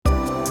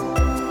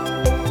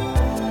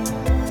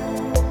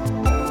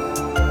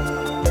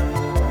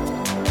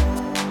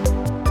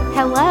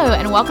Hello,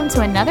 and welcome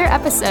to another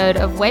episode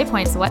of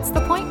Waypoint's What's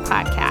the Point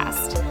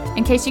podcast.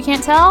 In case you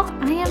can't tell,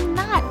 I am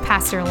not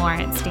Pastor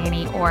Lawrence,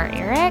 Danny, or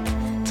Eric.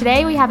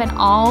 Today we have an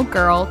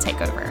all-girl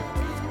takeover.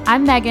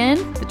 I'm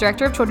Megan, the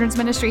Director of Children's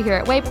Ministry here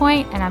at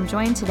Waypoint, and I'm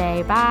joined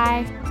today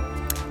by...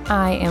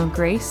 I am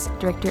Grace,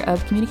 Director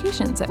of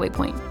Communications at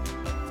Waypoint.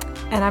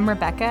 And I'm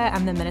Rebecca.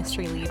 I'm the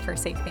Ministry Lead for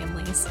Safe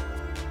Families.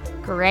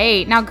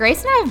 Great. Now,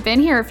 Grace and I have been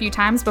here a few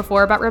times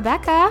before, but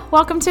Rebecca,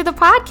 welcome to the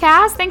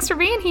podcast. Thanks for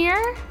being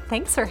here.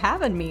 Thanks for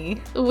having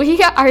me.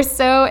 We are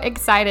so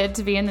excited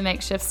to be in the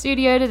makeshift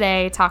studio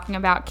today talking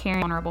about caring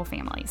for vulnerable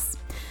families.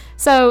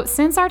 So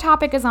since our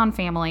topic is on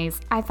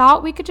families, I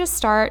thought we could just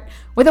start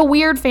with a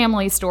weird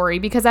family story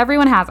because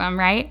everyone has them,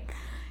 right?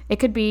 It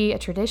could be a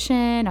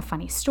tradition, a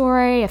funny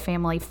story, a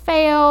family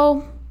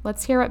fail.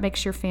 Let's hear what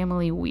makes your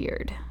family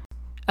weird.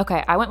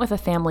 Okay, I went with a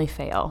family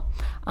fail.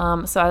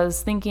 So I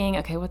was thinking,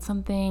 okay, what's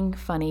something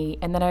funny?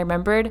 And then I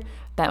remembered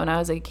that when I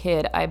was a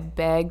kid, I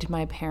begged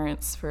my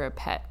parents for a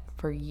pet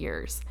for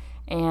years.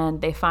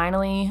 And they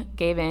finally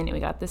gave in, and we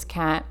got this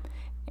cat,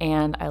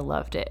 and I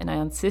loved it. And I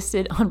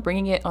insisted on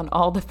bringing it on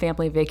all the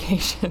family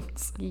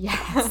vacations.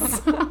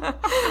 Yes.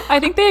 I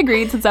think they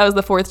agreed since I was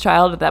the fourth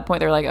child. At that point,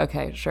 they were like,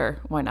 okay, sure,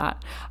 why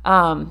not?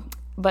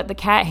 But the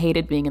cat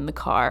hated being in the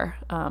car.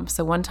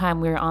 So one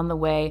time we were on the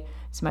way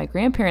to my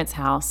grandparents'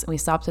 house, and we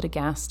stopped at a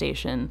gas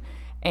station.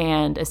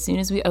 And as soon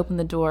as we opened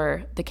the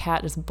door, the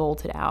cat just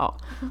bolted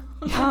out.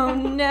 Oh,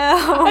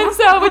 no. And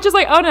so we're just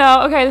like, oh,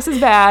 no, okay, this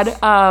is bad.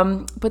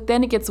 But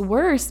then it gets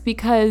worse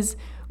because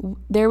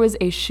there was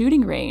a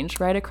shooting range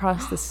right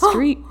across the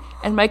street,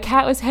 and my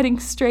cat was heading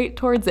straight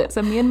towards it.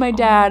 So me and my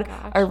dad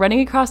are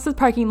running across the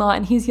parking lot,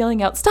 and he's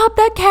yelling out, "Stop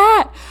that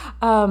cat!"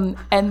 And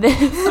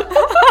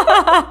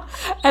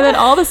then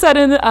all of a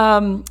sudden,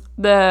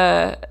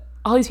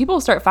 all these people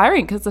start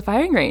firing because it's a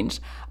firing range.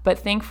 But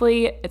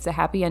thankfully, it's a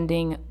happy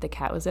ending. The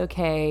cat was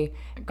okay,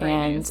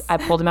 and I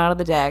pulled him out of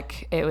the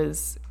deck. It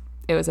was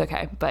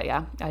okay. But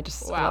yeah, I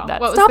just love that.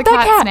 What was the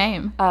cat's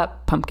name?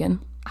 Pumpkin.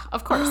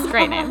 Of course,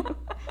 great name.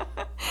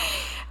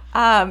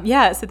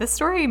 So this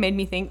story made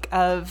me think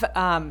of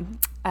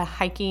a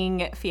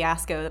hiking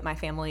fiasco that my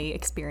family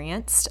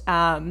experienced.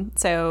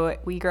 So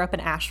we grew up in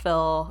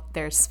Asheville.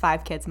 There's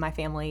 5 kids in my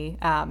family,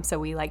 so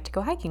we like to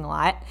go hiking a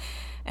lot.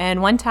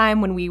 And one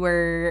time when we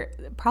were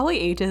probably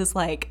ages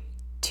like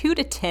 2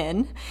 to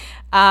 10,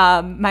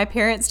 my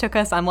parents took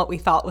us on what we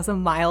thought was a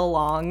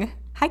mile-long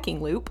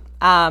hiking loop.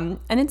 And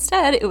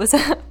instead, it was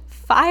a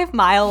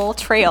 5-mile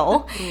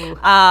trail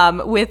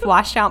with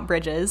washed-out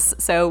bridges.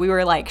 So we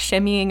were like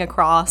shimmying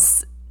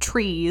across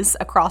trees,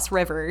 across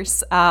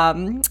rivers,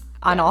 on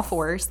all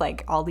fours,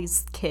 like all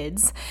these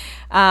kids.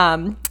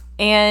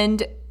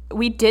 And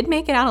we did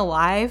make it out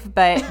alive,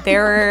 but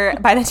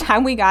by the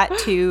time we got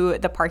to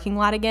the parking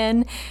lot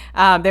again,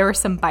 there were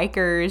some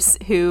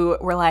bikers who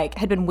were like,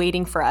 had been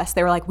waiting for us.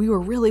 They were like, we were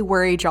really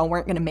worried y'all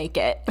weren't going to make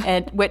it.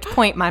 At which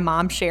point my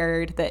mom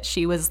shared that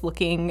she was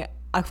looking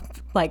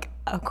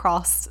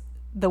across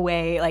the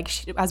way,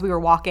 as we were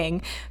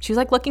walking, she was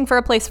like looking for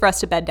a place for us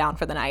to bed down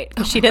for the night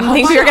because she didn't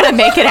think we were going to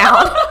make it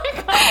out.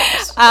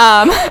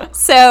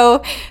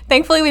 So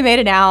thankfully we made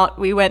it out.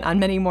 We went on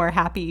many more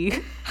happy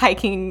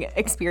hiking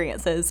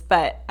experiences,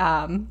 but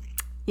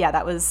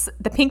that was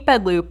the Pink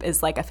Bed Loop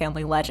is like a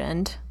family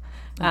legend.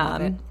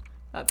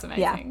 That's amazing.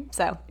 Yeah,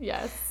 so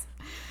yes.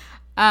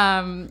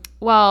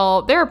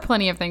 Well, there are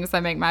plenty of things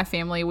that make my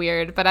family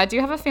weird, but I do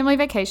have a family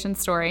vacation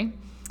story.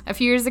 A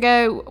few years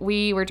ago,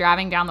 we were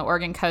driving down the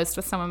Oregon coast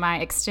with some of my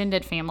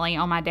extended family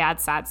on my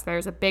dad's side, so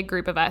there's a big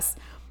group of us,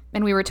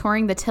 and we were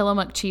touring the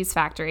Tillamook Cheese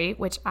Factory,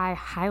 which I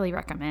highly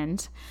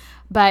recommend.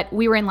 But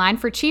we were in line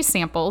for cheese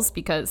samples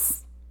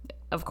because,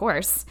 of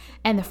course,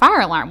 and the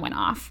fire alarm went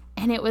off.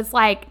 And it was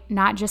like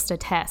not just a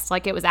test,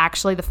 like it was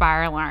actually the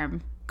fire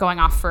alarm going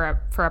off for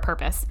a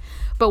purpose.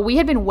 But we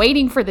had been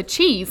waiting for the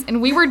cheese,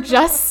 and we were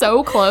just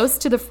so close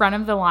to the front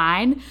of the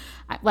line.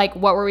 Like,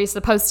 what were we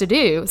supposed to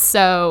do?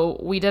 So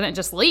we didn't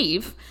just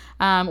leave.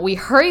 We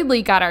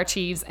hurriedly got our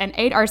cheese and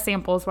ate our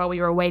samples while we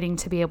were waiting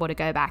to be able to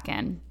go back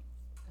in.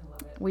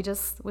 We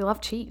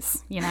love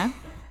cheese, you know?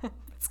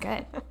 It's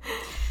good.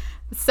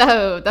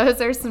 So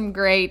those are some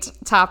great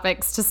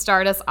topics to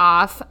start us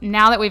off.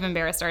 Now that we've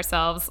embarrassed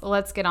ourselves,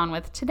 let's get on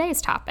with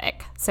today's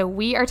topic. So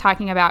we are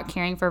talking about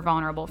caring for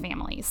vulnerable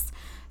families.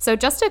 So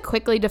just to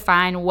quickly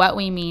define what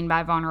we mean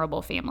by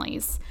vulnerable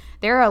families,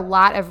 there are a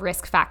lot of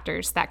risk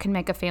factors that can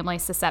make a family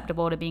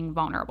susceptible to being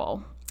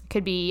vulnerable. It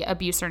could be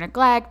abuse or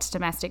neglect,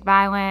 domestic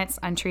violence,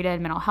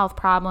 untreated mental health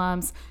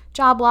problems,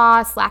 job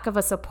loss, lack of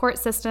a support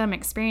system,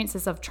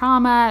 experiences of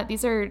trauma.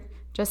 These are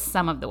just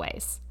some of the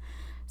ways.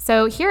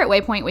 So here at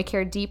Waypoint, we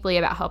care deeply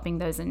about helping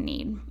those in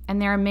need.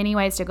 And there are many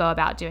ways to go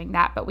about doing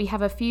that, but we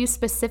have a few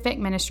specific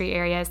ministry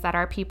areas that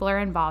our people are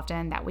involved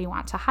in that we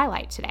want to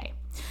highlight today.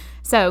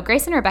 So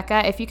Grace and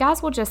Rebecca, if you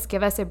guys will just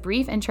give us a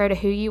brief intro to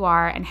who you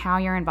are and how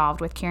you're involved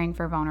with caring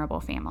for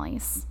vulnerable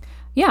families.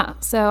 Yeah,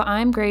 so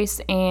I'm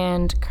Grace,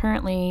 and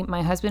currently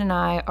my husband and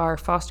I are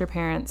foster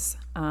parents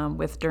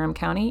with Durham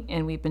County,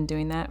 and we've been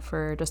doing that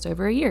for just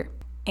over a year.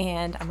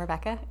 And I'm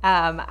Rebecca.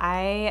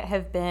 I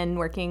have been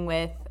working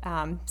with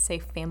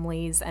Safe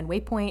Families and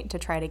Waypoint to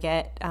try to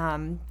get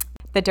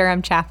the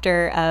Durham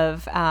chapter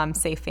of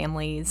Safe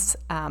Families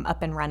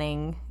up and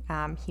running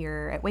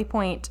here at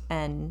Waypoint,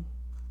 and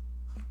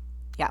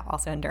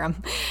also in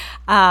Durham.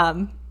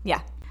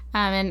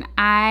 And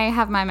I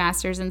have my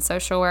master's in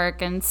social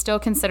work and still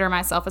consider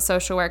myself a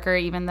social worker,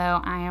 even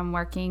though I am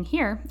working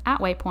here at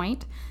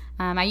Waypoint.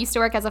 I used to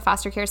work as a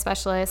foster care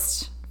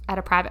specialist at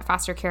a private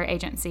foster care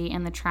agency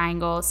in the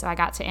Triangle, so I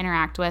got to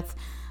interact with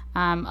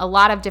a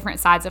lot of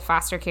different sides of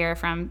foster care,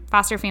 from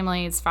foster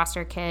families,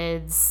 foster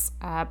kids,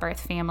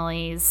 birth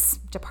families,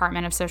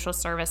 Department of Social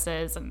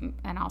Services,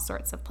 and all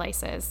sorts of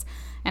places.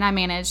 And I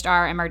managed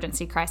our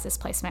emergency crisis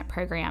placement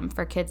program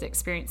for kids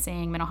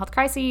experiencing mental health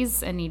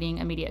crises and needing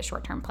immediate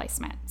short-term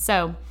placement.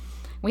 So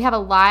we have a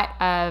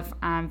lot of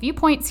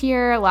viewpoints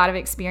here, a lot of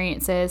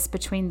experiences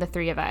between the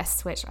three of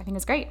us, which I think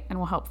is great and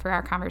will help for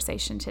our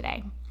conversation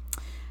today.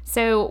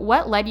 So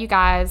what led you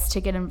guys to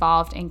get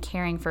involved in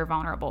caring for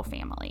vulnerable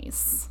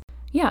families?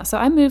 Yeah, so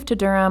I moved to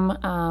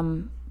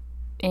Durham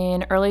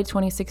in early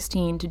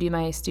 2016 to do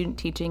my student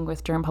teaching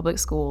with Durham Public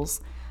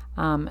Schools.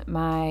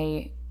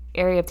 My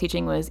area of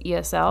teaching was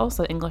ESL,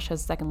 so English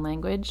as a second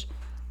language.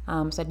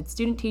 So I did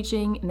student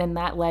teaching, and then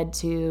that led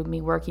to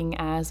me working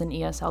as an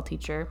ESL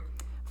teacher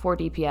for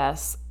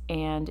DPS.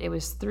 And it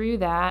was through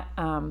that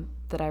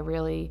that I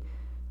really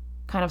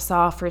kind of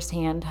saw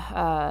firsthand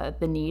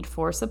the need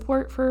for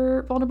support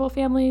for vulnerable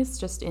families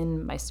just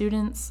in my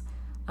students.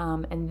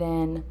 And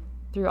then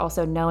through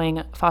also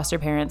knowing foster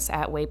parents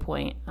at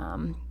Waypoint.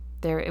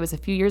 It was a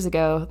few years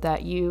ago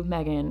that you,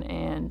 Megan,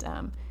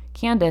 and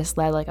Candace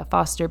led like a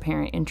foster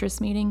parent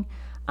interest meeting.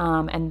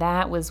 And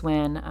that was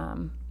when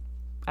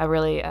I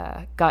really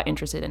got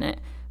interested in it.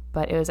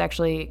 But it was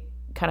actually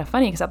kind of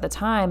funny because at the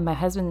time, my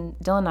husband,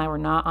 Dylan, and I were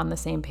not on the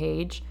same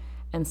page.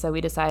 And so we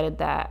decided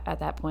that at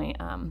that point,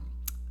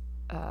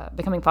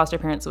 becoming foster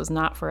parents was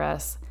not for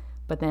us.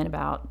 But then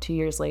about 2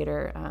 years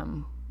later,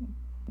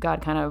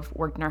 God kind of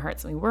worked in our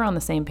hearts and we were on the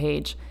same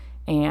page.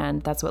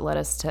 And that's what led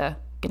us to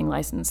getting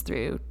licensed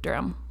through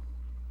Durham.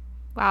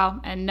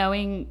 Wow. And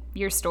knowing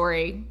your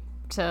story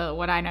to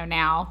what I know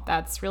now,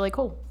 that's really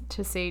cool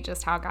to see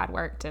just how God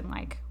worked, and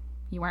like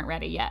you weren't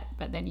ready yet,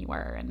 but then you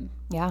were. And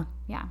yeah.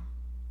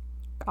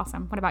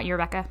 Awesome. What about you,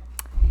 Rebecca?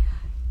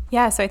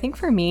 Yeah, so I think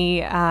for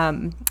me,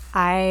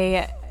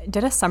 I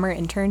did a summer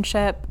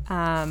internship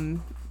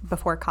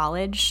before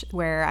college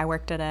where I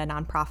worked at a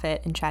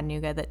nonprofit in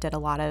Chattanooga that did a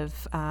lot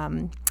of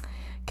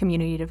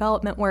community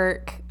development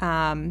work,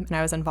 and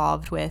I was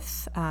involved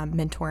with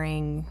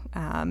mentoring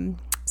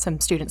some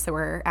students that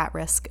were at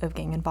risk of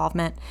gang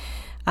involvement.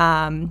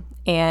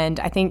 And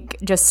I think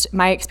just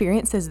my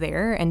experiences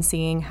there and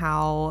seeing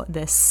how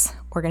this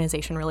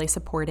organization really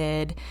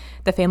supported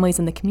the families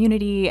in the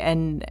community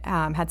and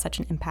had such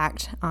an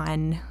impact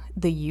on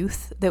the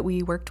youth that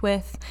we worked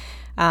with,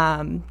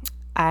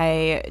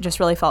 I just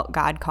really felt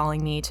God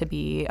calling me to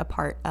be a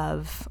part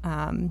of,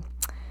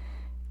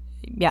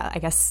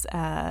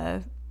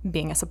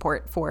 being a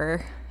support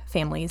for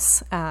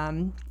families.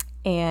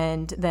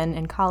 And then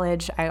in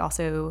college, I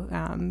also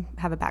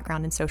have a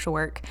background in social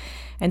work.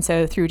 And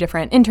so through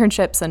different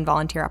internships and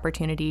volunteer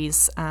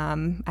opportunities,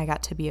 I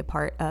got to be a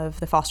part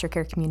of the foster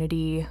care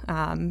community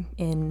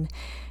in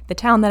the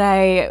town that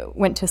I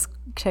went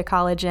to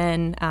college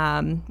in,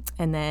 and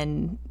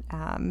then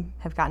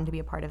have gotten to be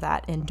a part of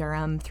that in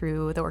Durham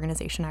through the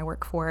organization I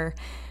work for,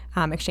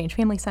 Exchange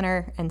Family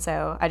Center. And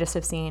so I just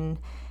have seen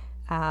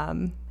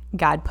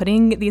God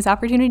putting these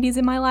opportunities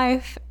in my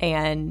life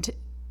and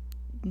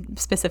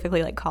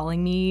specifically like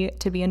calling me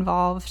to be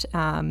involved,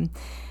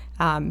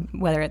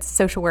 whether it's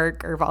social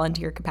work or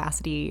volunteer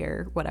capacity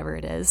or whatever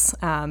it is.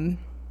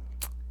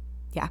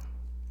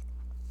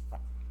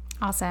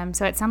 Awesome.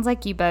 So it sounds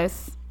like you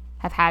both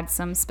have had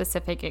some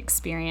specific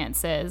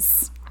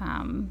experiences,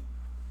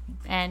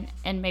 and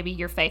maybe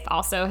your faith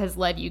also has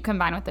led you,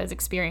 combined with those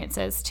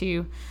experiences,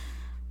 to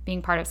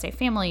being part of Safe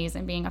Families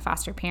and being a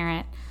foster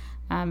parent.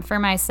 For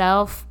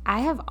myself,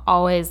 I have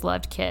always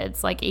loved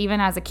kids. Like even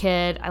as a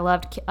kid, I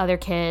loved other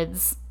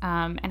kids,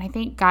 and I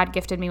think God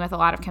gifted me with a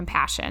lot of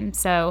compassion.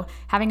 So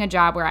having a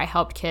job where I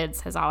helped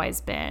kids has always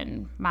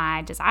been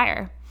my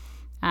desire.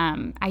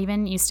 I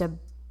even used to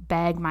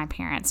beg my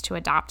parents to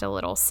adopt a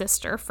little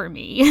sister for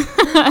me.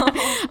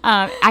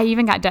 I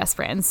even got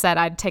desperate and said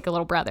I'd take a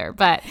little brother,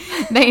 but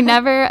they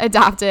never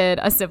adopted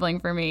a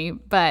sibling for me.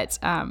 But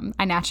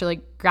I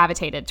naturally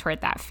gravitated toward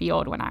that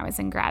field when I was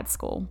in grad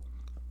school.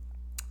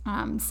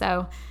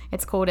 So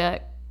it's cool to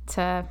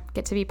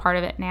get to be part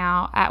of it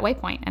now at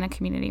Waypoint, in a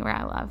community where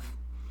I love.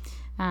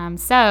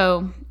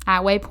 So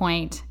at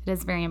Waypoint, it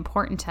is very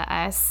important to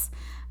us.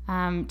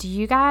 Do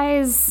you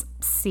guys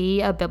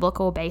see a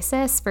biblical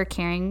basis for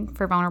caring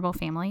for vulnerable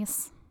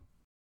families?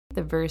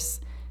 The verse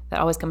that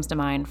always comes to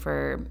mind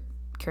for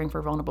caring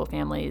for vulnerable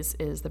families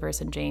is the verse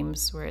in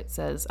James where it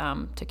says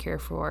to care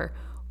for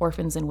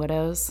orphans and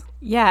widows.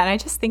 Yeah, and I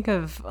just think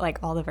of like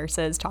all the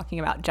verses talking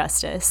about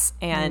justice,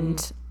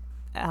 and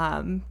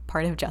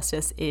part of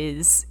justice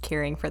is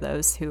caring for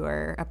those who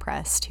are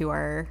oppressed, who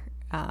are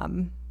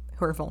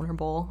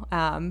vulnerable,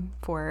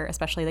 for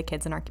especially the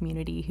kids in our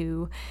community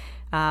who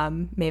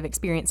may have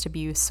experienced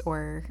abuse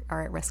or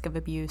are at risk of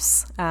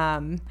abuse.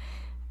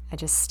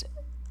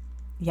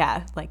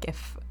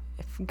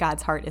 If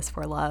God's heart is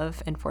for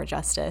love and for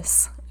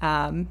justice,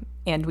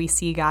 and we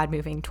see God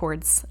moving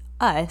towards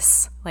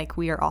us, like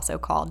we are also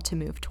called to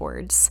move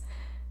towards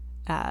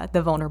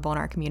the vulnerable in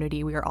our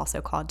community. We are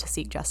also called to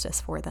seek justice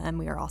for them.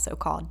 We are also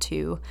called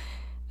to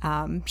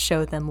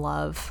show them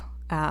love,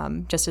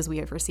 just as we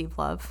have received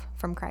love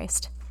from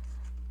Christ.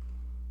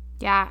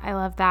 Yeah, I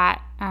love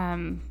that.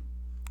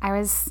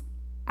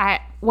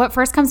 What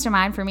first comes to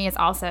mind for me is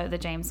also the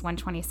James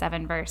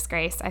 1:27 verse,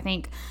 Grace. I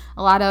think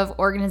a lot of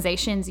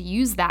organizations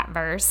use that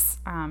verse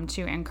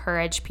to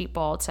encourage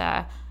people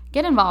to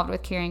get involved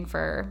with caring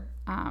for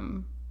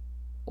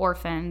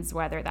orphans,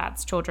 whether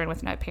that's children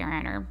with no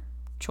parent or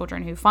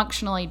children who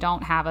functionally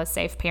don't have a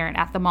safe parent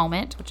at the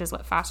moment, which is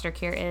what foster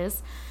care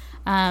is.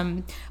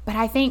 But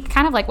I think,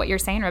 kind of like what you're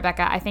saying,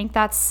 Rebecca, I think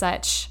that's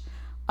such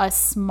a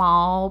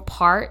small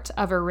part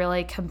of a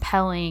really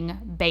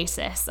compelling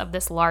basis of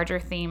this larger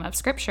theme of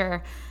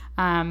Scripture,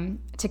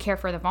 to care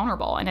for the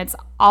vulnerable. And it's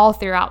all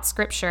throughout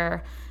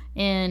Scripture.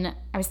 I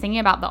was thinking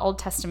about the Old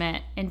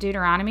Testament. In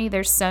Deuteronomy,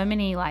 there's so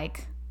many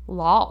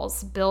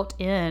laws built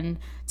in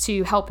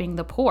to helping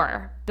the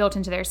poor, built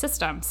into their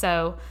system.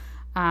 So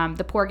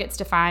the poor gets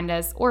defined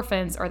as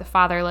orphans or the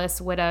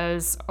fatherless,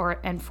 widows,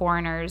 and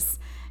foreigners.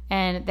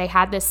 And they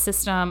had this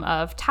system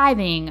of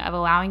tithing, of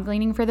allowing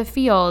gleaning for the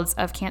fields,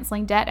 of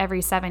canceling debt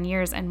every 7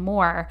 years and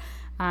more.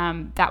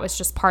 That was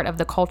just part of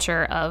the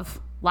culture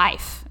of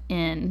life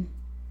in,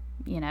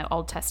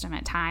 Old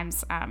Testament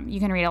times. You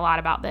can read a lot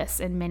about this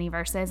in many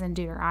verses in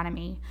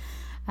Deuteronomy.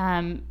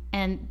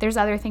 And there's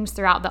other things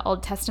throughout the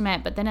Old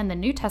Testament, but then in the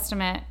New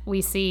Testament,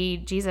 we see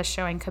Jesus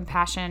showing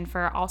compassion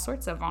for all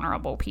sorts of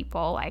vulnerable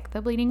people, like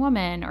the bleeding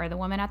woman or the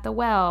woman at the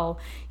well.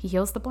 He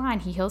heals the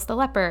blind, he heals the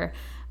leper.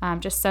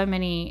 Just so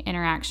many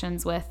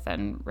interactions with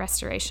and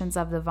restorations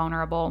of the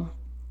vulnerable.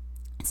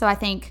 So I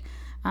think,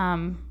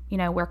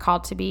 we're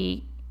called to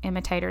be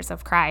imitators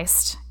of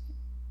Christ.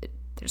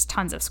 There's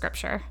tons of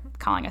Scripture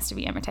calling us to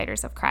be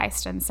imitators of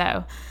Christ. And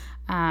so,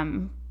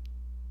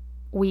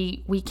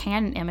 we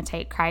can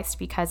imitate Christ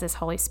because His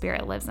Holy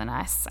Spirit lives in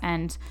us.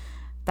 And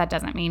that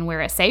doesn't mean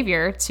we're a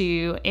savior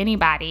to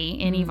anybody,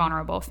 any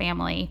vulnerable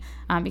family,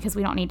 because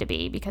we don't need to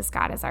be, because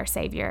God is our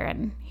Savior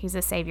and He's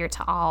a Savior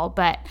to all.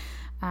 But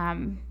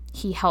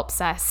He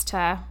helps us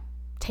to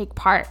take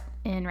part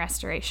in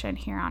restoration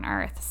here on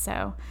earth.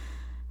 So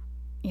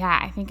yeah,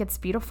 I think it's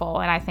beautiful.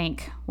 And I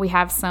think we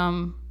have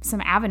some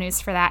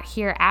avenues for that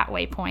here at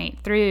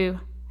Waypoint through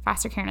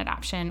foster care and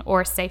adoption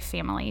or safe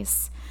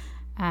families.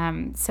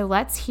 So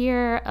let's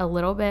hear a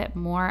little bit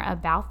more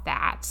about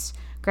that.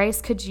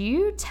 Grace, could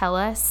you tell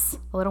us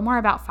a little more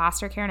about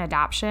foster care and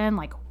adoption?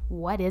 Like,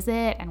 what is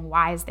it and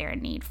why is there a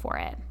need for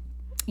it?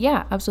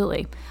 Yeah,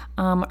 absolutely.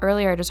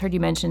 Earlier, I just heard you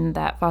mention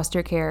that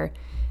foster care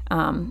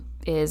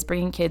is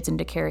bringing kids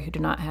into care who do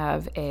not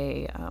have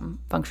a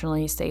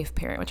functionally safe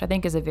parent, which I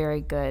think is a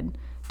very good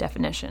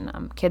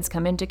definition. Kids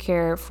come into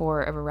care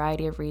for a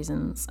variety of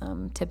reasons.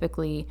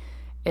 Typically,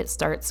 it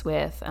starts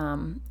with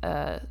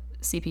a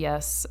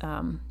CPS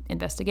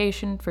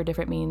investigation for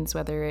different means,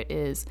 whether it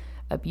is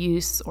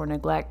abuse or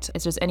neglect.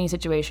 It's just any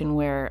situation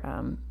where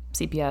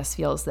CPS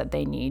feels that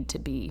they need to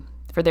be,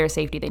 for their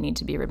safety, they need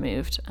to be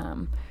removed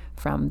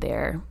from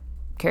their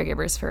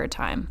caregivers for a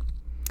time.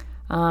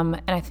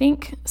 And I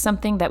think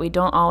something that we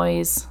don't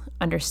always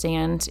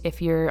understand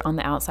if you're on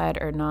the outside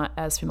or not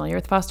as familiar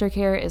with foster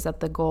care is that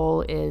the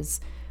goal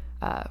is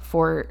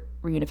for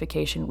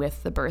reunification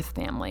with the birth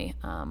family,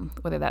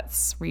 whether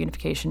that's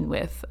reunification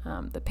with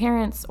the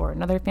parents or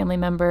another family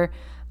member.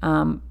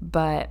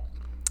 But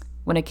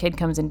when a kid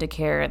comes into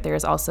care,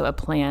 there's also a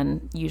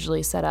plan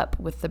usually set up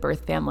with the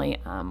birth family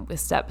with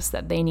steps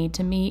that they need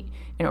to meet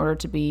in order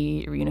to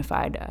be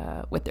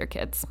reunified with their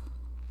kids.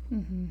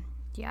 Mm-hmm.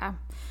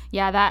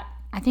 Yeah, that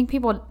I think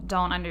people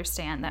don't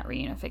understand that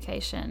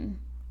reunification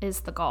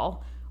is the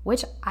goal,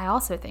 which I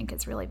also think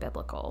is really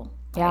biblical.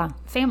 Yeah.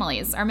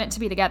 Families are meant to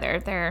be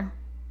together. They're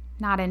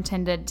not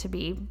intended to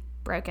be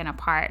broken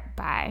apart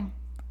by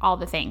all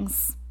the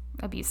things,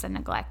 abuse and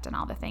neglect and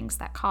all the things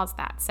that cause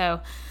that.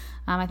 So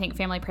I think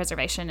family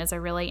preservation is a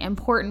really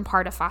important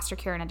part of foster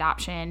care and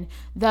adoption,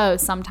 though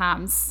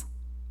sometimes,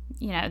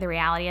 the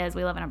reality is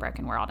we live in a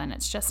broken world and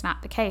it's just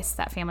not the case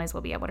that families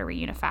will be able to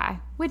reunify,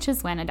 which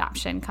is when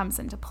adoption comes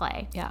into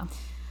play. Yeah.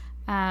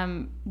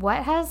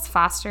 What has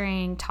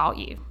fostering taught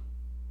you?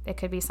 It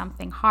could be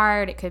something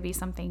hard, it could be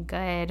something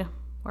good,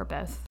 or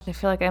both. I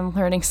feel like I'm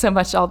learning so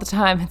much all the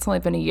time. It's only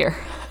been a year.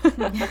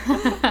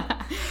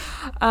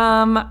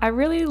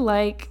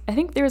 I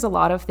think there's a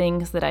lot of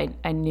things that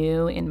I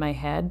knew in my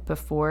head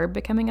before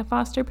becoming a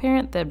foster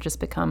parent that have just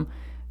become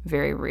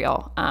very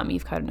real.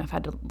 You've kind of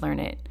had to learn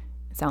it.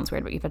 It sounds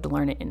weird, but you've had to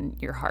learn it in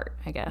your heart,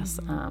 I guess.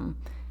 Mm-hmm.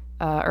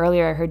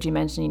 Earlier I heard you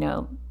mention,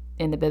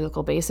 in the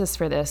biblical basis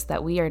for this,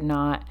 that we are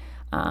not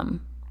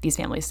these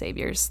families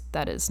saviors.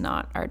 That is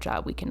not our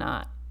job. We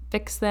cannot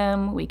fix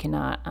them. We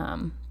cannot,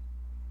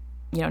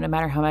 no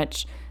matter how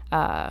much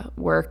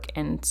work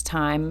and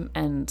time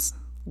and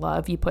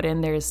love you put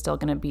in, there's still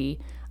going to be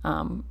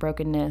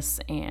brokenness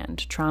and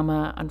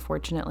trauma,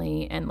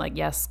 unfortunately. And like,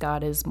 yes,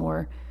 God is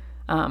more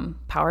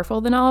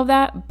powerful than all of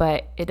that,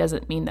 but it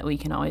doesn't mean that we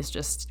can always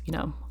just,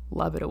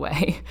 love it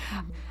away.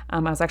 I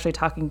was actually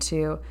talking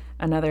to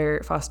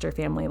another foster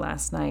family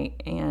last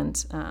night, and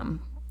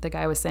the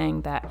guy was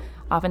saying that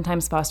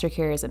oftentimes foster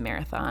care is a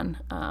marathon.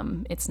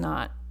 It's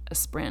not a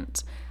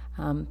sprint.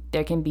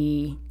 There can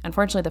be,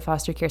 unfortunately, the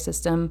foster care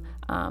system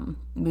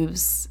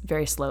moves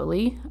very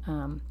slowly,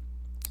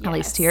 at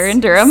least here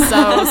in Durham.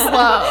 So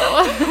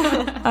slow.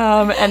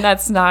 And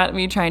that's not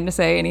me trying to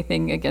say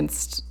anything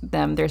against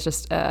them. There's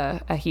just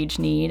a huge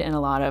need and a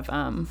lot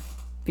of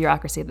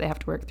bureaucracy that they have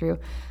to work through.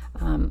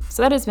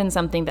 So that has been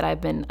something that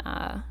I've been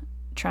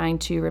trying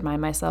to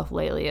remind myself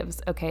lately of,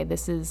 okay,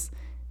 this is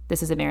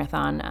a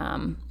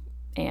marathon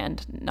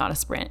and not a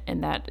sprint,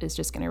 and that is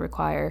just going to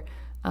require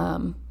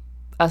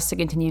us to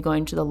continue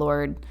going to the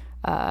Lord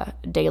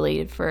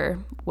daily for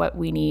what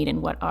we need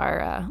and what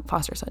our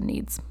foster son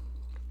needs.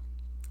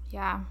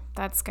 Yeah,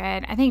 that's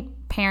good. I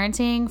think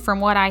parenting, from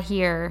what I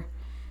hear,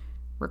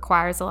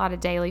 requires a lot of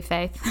daily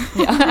faith.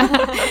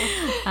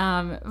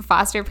 Yeah.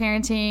 Foster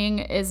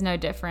parenting is no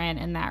different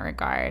in that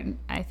regard,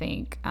 I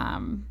think.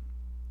 And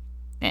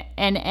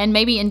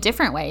maybe in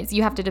different ways.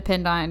 You have to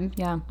depend on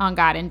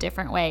God in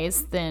different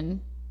ways than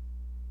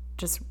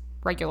just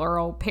regular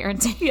old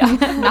parenting. Yeah.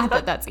 Not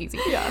that that's easy.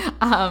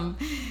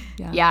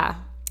 Yeah.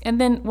 And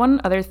then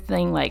one other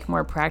thing, like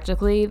more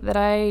practically, that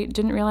I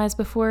didn't realize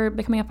before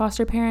becoming a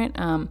foster parent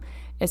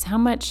is how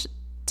much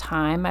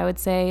time I would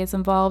say is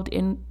involved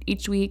in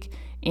each week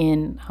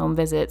in home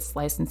visits,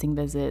 licensing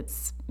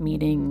visits,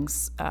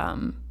 meetings,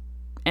 and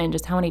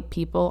just how many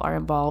people are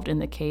involved in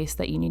the case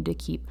that you need to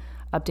keep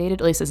updated.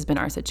 At least this has been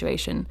our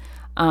situation.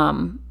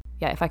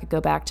 If I could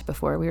go back to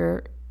before we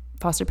were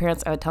foster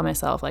parents, I would tell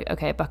myself, like,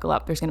 okay, buckle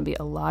up. There's going to be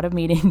a lot of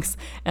meetings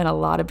and a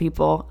lot of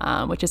people,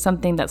 which is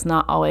something that's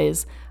not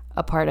always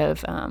a part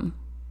of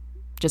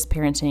just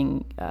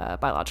parenting a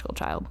biological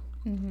child.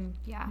 Mm-hmm.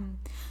 Yeah.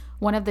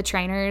 One of the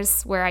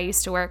trainers where I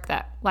used to work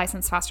that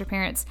licensed foster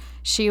parents,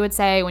 she would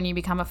say when you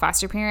become a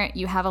foster parent,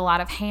 you have a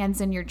lot of hands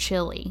in your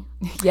chili.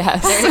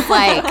 Yes. There's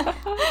like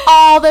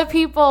all the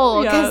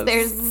people, because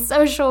there's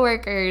social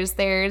workers,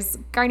 there's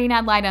guardian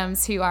ad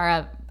litems who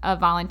are a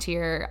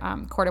volunteer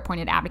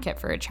court-appointed advocate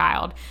for a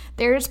child.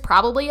 There's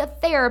probably a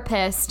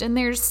therapist, and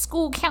there's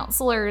school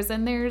counselors,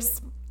 and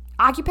there's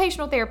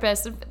occupational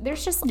therapists.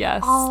 There's just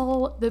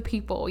all the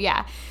people.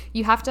 Yeah.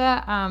 You have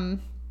to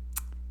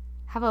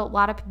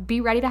be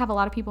ready to have a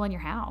lot of people in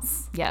your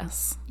house.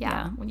 Yes.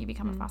 Yeah. When you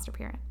become a foster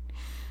parent.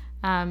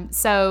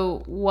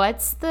 So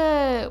what's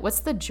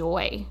the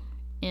joy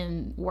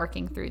in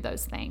working through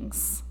those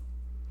things?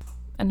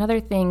 Another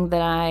thing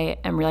that I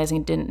am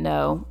realizing I didn't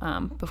know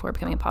before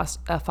becoming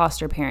a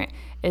foster parent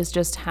is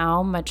just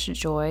how much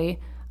joy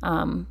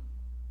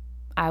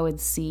I would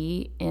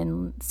see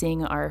in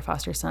seeing our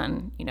foster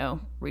son,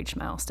 reach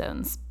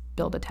milestones,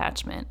 build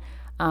attachment,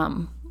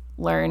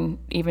 learn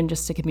even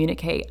just to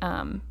communicate,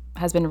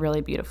 has been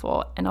really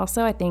beautiful. And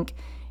also I think,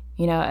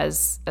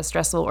 as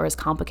stressful or as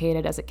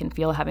complicated as it can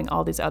feel having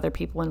all these other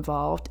people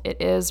involved,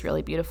 it is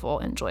really beautiful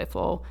and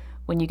joyful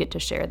when you get to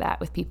share that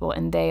with people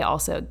and they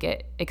also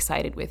get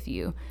excited with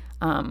you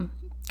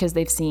because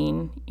they've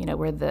seen,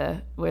 where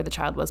the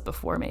child was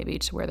before maybe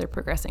to where they're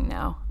progressing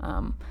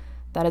now.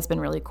 That has been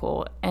really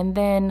cool. And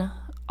then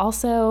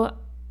also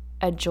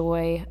a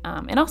joy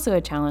and also a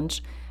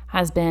challenge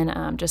has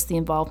been just the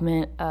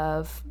involvement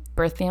of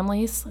birth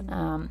families.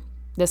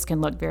 This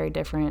can look very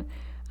different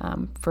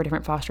for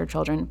different foster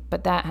children,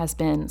 but that has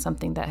been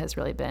something that has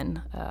really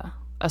been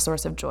a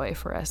source of joy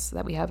for us,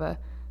 that we have a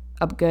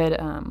good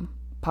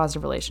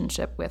positive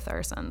relationship with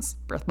our son's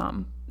birth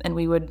mom. And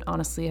we would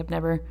honestly have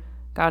never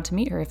got to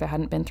meet her if it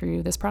hadn't been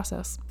through this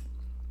process.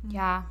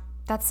 Yeah.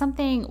 That's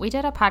something, we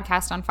did a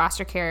podcast on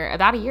foster care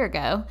about a year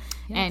ago,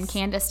 and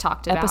Candace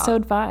talked about...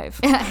 Episode 5.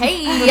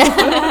 Hey!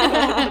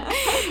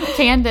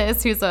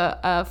 Candace, who's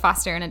a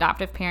foster and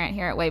adoptive parent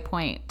here at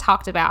Waypoint,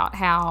 talked about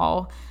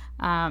how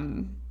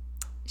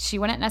she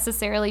wouldn't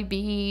necessarily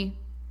be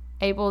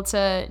able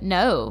to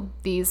know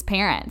these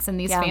parents and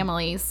these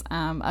families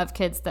of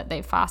kids that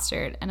they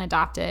fostered and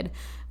adopted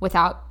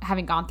without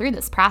having gone through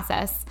this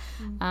process.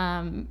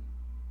 And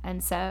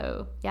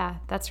so,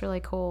 that's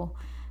really cool.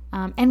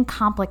 And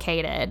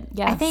complicated.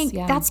 Yes, I think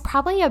that's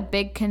probably a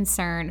big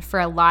concern for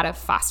a lot of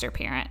foster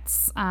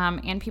parents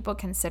and people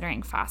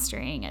considering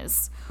fostering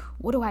is,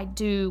 what do I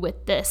do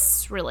with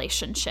this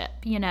relationship,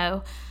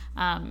 And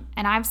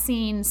I've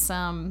seen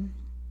some,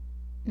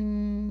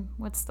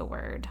 what's the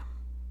word?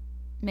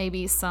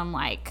 Maybe some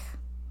I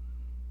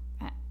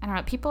don't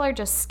know, people are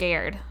just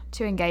scared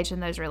to engage in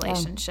those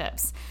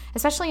relationships,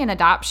 especially in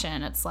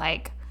adoption. It's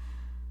like,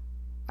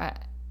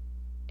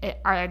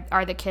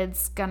 are the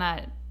kids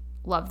gonna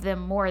love them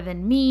more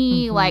than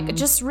me, like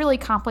just really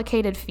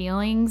complicated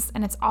feelings.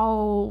 And it's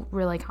all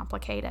really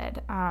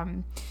complicated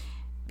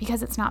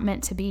because it's not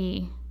meant to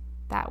be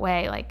that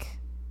way. Like,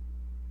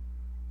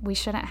 we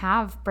shouldn't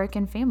have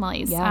broken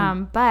families.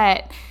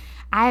 But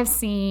I've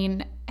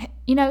seen,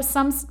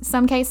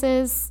 some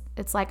cases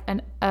it's like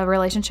a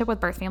relationship with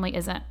birth family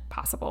isn't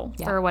possible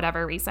for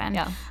whatever reason.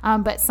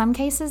 But some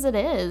cases it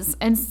is.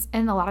 And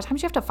a lot of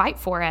times you have to fight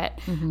for it.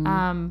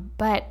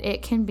 But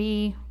it can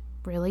be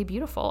really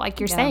beautiful. Like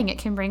you're saying, it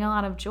can bring a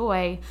lot of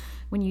joy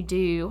when you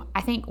do.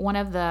 I think when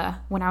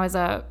I was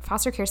a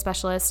foster care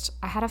specialist,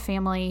 I had a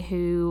family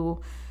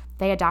who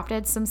they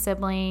adopted some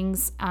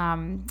siblings,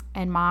 and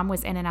mom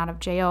was in and out of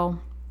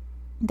jail.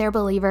 They're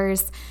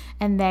believers,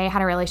 and they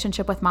had a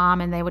relationship with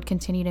mom, and they would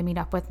continue to meet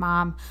up with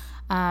mom.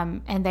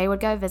 And they would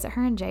go visit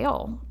her in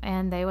jail,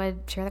 and they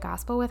would share the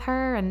gospel with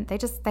her, and they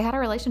had a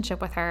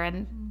relationship with her,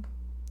 and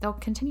they'll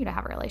continue to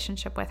have a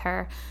relationship with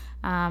her.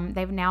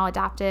 They've now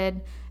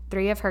adopted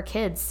 3 of her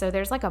kids, so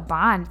there's like a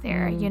bond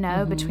there,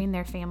 between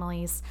their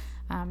families.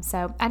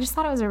 So I just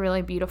thought it was a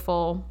really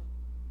beautiful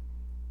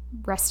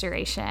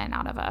restoration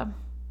out of a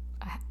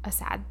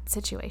sad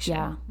situation.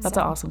 Yeah, that's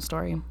an awesome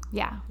story.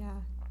 Yeah.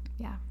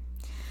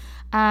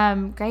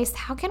 Grace,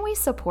 how can we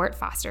support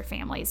foster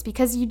families?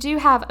 Because you do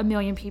have a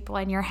million people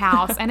in your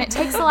house, and it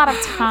takes a lot of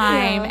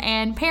time,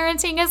 and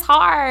parenting is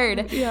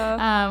hard.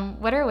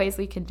 What are ways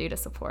we can do to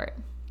support?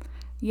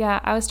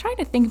 Yeah, I was trying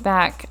to think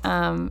back.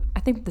 I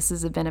think this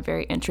has been a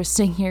very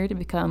interesting year to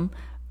become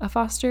a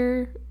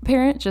foster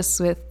parent, just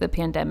with the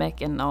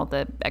pandemic and all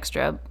the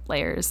extra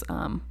layers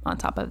on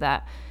top of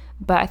that.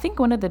 But I think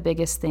one of the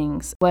biggest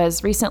things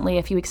was recently,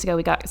 a few weeks ago,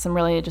 we got some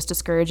really just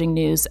discouraging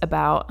news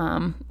about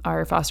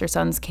our foster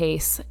son's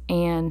case.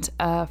 And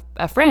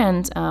a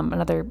friend,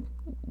 another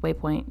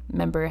Waypoint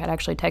member, had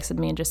actually texted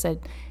me and just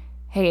said,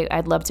 hey,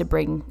 I'd love to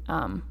bring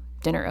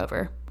dinner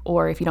over.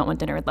 Or if you don't want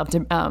dinner, I'd love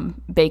to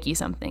bake you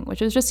something, which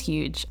was just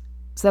huge.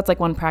 So that's like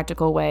one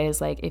practical way is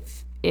like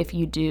if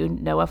you do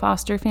know a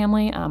foster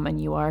family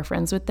and you are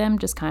friends with them,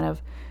 just kind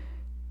of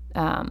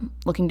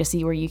looking to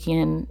see where you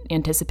can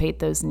anticipate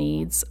those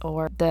needs.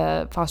 Or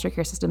the foster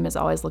care system is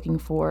always looking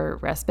for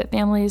respite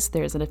families.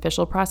 There's an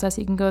official process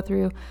you can go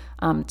through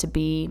to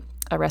be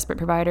a respite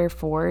provider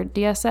for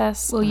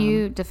DSS. Will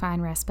you define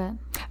respite?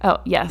 Oh,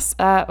 yes.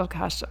 Oh,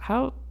 gosh.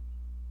 How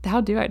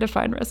do I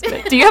define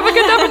respite? Do you have a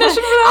good definition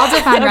for that? I'll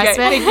define respite.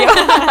 Thank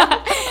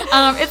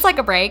you. It's like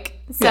a break.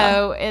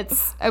 So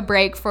it's a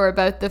break for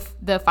both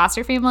the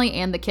foster family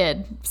and the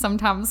kid.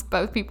 Sometimes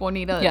both people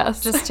need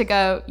just to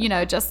go,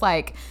 just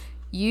like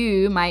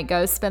you might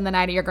go spend the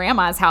night at your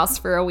grandma's house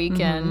for a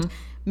weekend.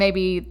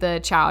 Maybe the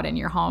child in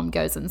your home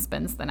goes and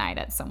spends the night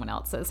at someone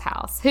else's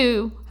house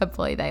who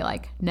hopefully they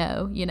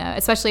know,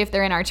 especially if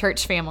they're in our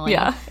church family.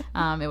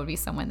 It would be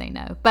someone they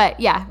know. But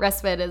yeah,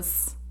 respite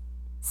is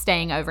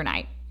staying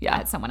overnight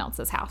at someone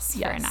else's house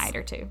for a night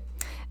or two.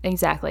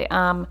 Exactly.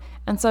 And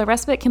so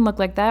respite can look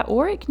like that,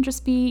 or it can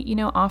just be,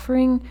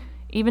 offering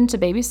even to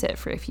babysit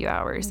for a few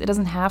hours. It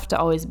doesn't have to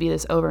always be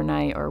this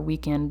overnight or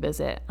weekend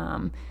visit.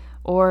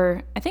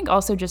 Or I think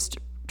also just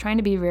trying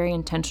to be very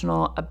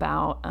intentional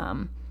about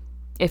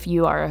if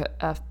you are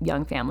a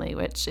young family,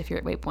 which if you're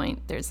at Waypoint,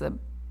 there's a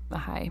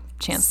high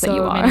chance that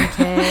you are. So many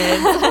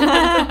kids.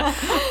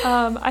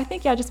 I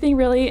think, just being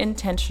really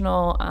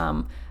intentional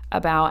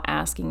about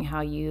asking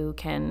how you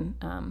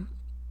can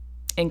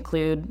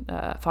include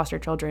foster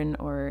children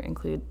or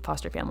include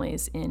foster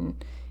families in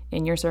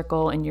your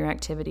circle, in your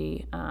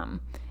activity.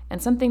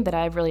 And something that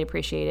I've really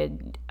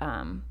appreciated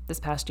this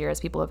past year as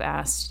people have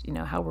asked,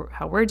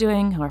 how we're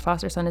doing, how our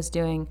foster son is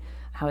doing,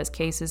 how his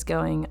case is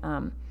going.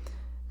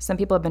 Some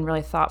people have been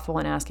really thoughtful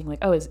in asking, like,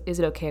 oh, is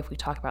it okay if we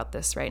talk about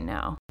this right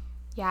now?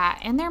 Yeah,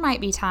 and there might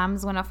be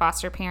times when a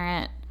foster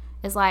parent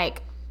is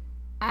like,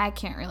 I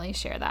can't really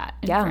share that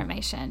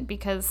information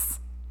because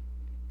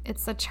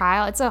it's a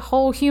child. It's a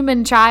whole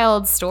human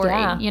child story,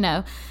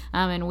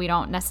 and we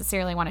don't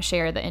necessarily want to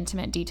share the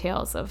intimate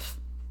details of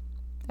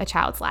a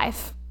child's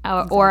life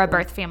or a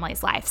birth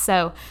family's life.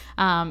 So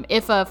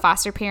if a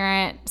foster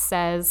parent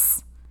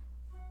says,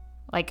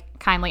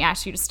 kindly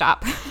asks you to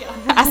stop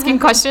asking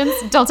questions,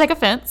 don't take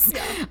offense.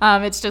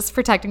 It's just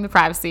protecting the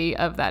privacy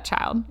of that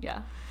child.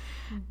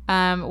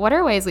 What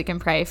are ways we can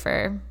pray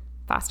for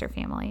foster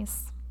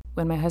families?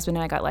 When my husband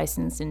and I got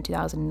licensed in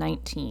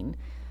 2019,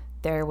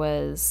 there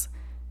was,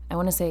 I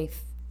want to say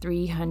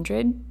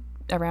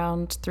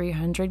around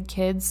 300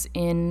 kids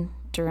in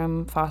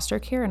Durham foster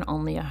care and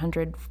only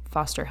 100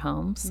 foster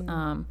homes.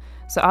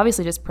 So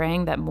obviously just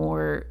praying that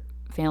more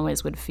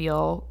families would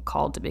feel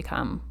called to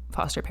become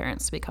foster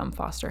parents, to become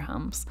foster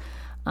homes.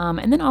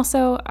 And then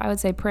also I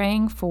would say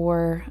praying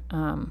for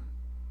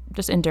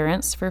just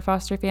endurance for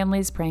foster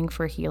families, praying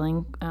for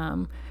healing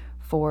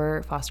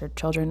for foster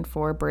children,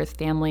 for birth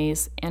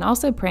families, and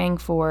also praying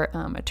for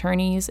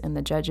attorneys and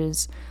the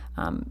judges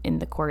in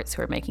the courts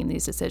who are making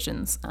these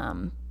decisions.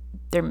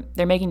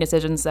 They're making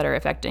decisions that are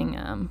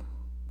affecting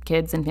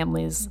kids and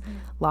families'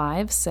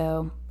 lives.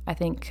 So I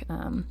think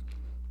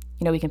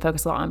we can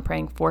focus a lot on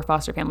praying for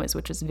foster families,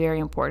 which is very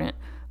important,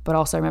 but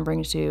also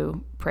remembering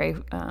to pray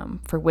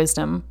for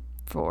wisdom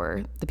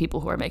for the people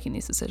who are making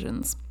these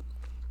decisions.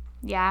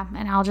 Yeah,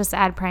 and I'll just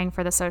add praying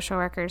for the social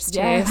workers too.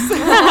 Yes.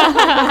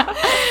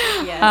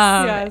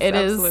 Yes. It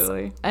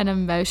absolutely. is an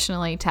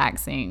emotionally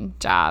taxing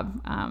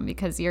job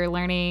because you're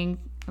learning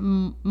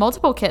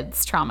multiple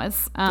kids'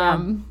 traumas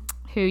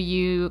who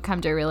you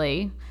come to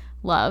really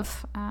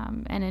love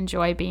and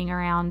enjoy being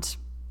around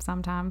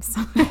sometimes.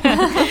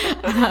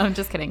 I'm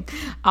just kidding.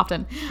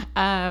 Often.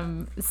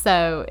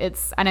 So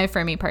I know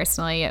for me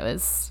personally, it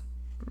was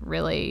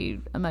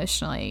really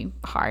emotionally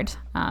hard.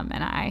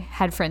 And I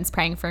had friends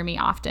praying for me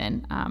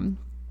often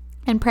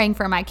and praying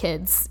for my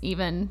kids,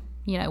 even,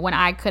 when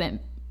I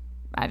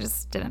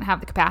just didn't have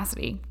the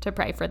capacity to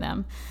pray for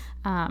them.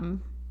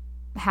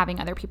 Having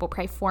other people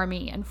pray for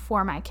me and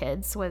for my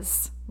kids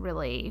was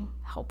really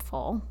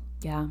helpful.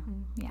 Yeah,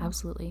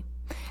 absolutely.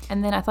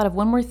 And then I thought of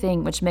one more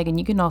thing, which Megan,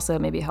 you can also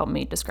maybe help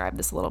me describe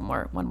this a little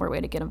more, one more way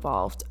to get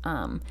involved.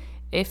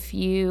 If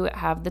you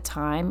have the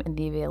time and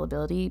the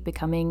availability,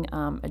 becoming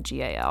a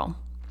GAL.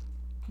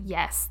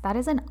 Yes, that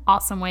is an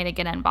awesome way to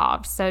get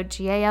involved. So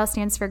GAL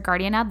stands for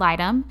Guardian Ad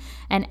Litem,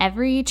 and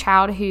every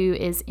child who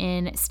is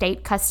in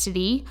state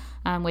custody,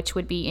 which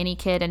would be any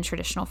kid in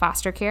traditional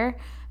foster care,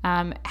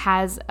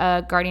 has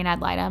a Guardian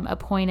Ad Litem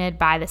appointed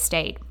by the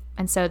state.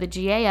 And so the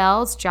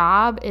GAL's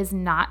job is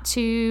not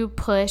to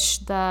push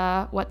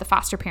what the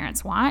foster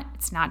parents want.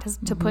 It's not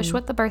to push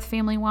what the birth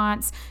family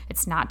wants.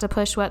 It's not to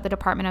push what the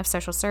Department of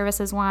Social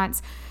Services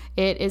wants.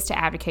 It is to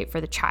advocate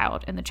for the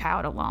child and the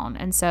child alone.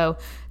 And so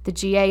the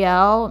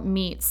GAL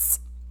meets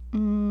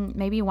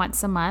maybe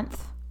once a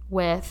month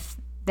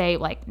they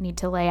need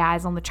to lay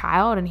eyes on the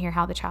child and hear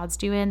how the child's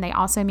doing. They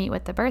also meet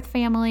with the birth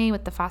family,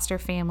 with the foster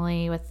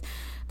family, with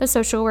the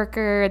social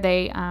worker.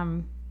 They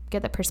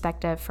get the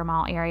perspective from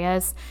all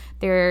areas.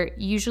 They're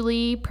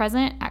usually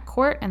present at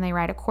court and they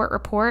write a court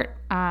report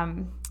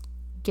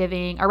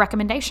giving a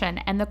recommendation.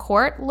 And the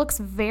court looks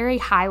very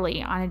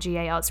highly on a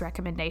GAL's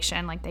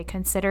recommendation. They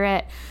consider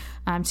it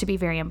to be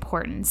very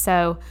important.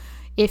 So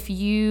if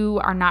you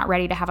are not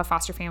ready to have a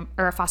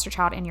foster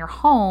child in your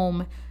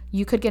home,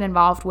 you could get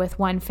involved with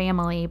one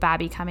family by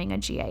becoming a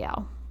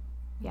GAL.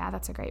 Yeah,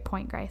 that's a great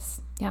point,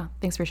 Grace. Yeah,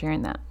 thanks for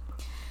sharing that.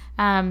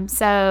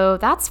 So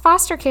that's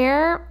foster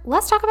care.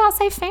 Let's talk about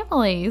Safe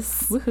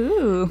Families.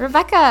 Woohoo.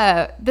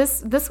 Rebecca,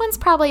 this one's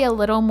probably a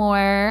little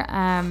more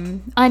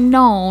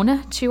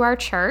unknown to our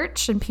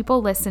church and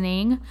people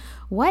listening.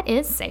 What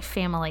is Safe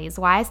Families?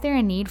 Why is there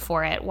a need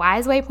for it? Why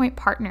is Waypoint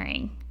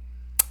partnering?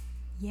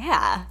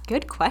 Yeah,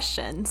 good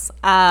questions.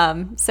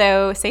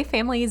 So Safe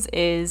Families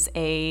is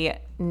a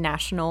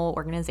national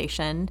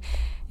organization,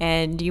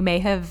 and you may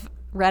have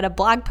read a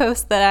blog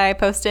post that I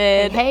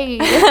posted,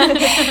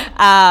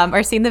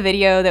 or seen the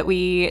video that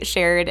we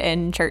shared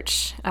in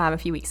church a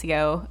few weeks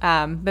ago.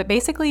 But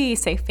basically,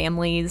 Safe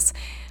Families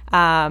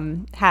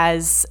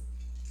has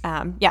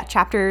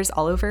chapters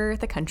all over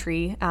the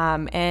country,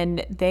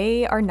 and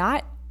they are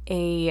not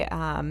a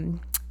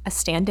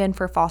stand-in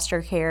for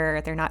foster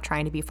care. They're not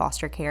trying to be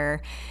foster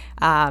care.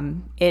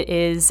 It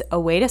is a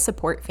way to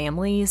support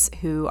families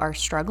who are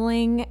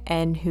struggling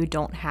and who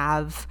don't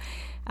have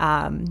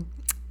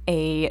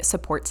a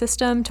support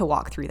system to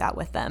walk through that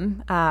with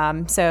them.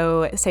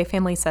 So Safe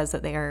Family says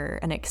that they are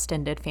an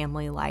extended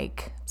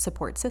family-like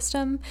support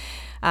system.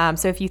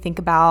 So if you think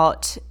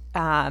about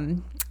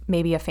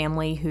maybe a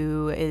family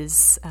who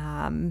is,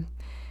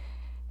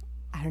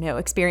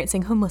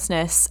 experiencing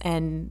homelessness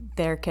and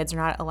their kids are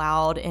not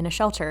allowed in a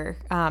shelter,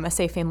 a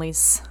Safe family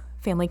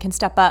can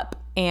step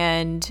up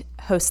and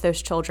host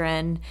those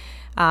children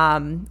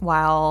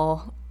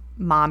while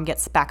mom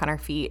gets back on her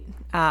feet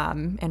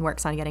and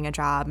works on getting a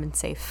job and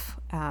safe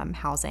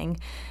housing.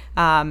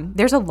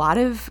 There's a lot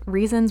of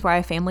reasons why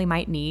a family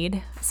might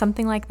need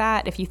something like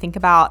that. If you think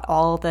about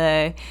all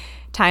the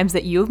times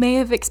that you may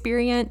have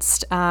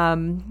experienced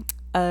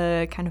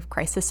a kind of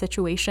crisis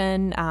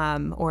situation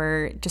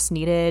or just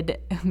needed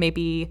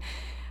maybe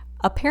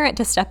a parent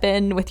to step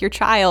in with your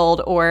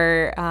child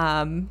or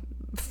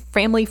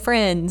family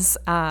friends,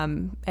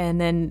 and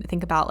then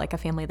think about a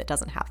family that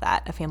doesn't have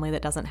that, a family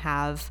that doesn't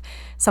have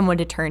someone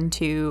to turn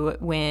to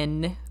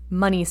when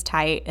money's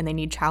tight and they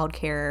need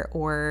childcare,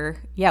 or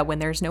when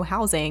there's no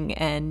housing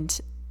and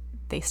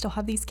they still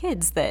have these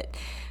kids that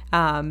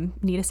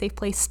need a safe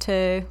place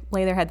to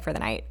lay their head for the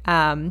night.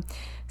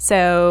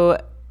 So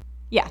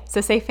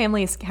Safe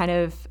Families kind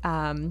of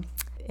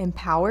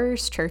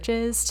empowers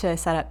churches to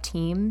set up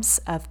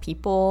teams of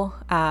people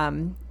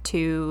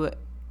to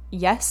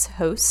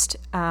host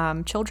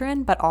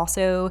children, but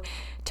also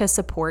to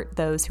support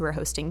those who are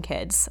hosting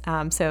kids.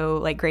 So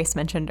like Grace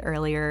mentioned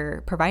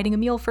earlier, providing a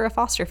meal for a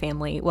foster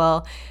family.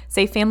 Well,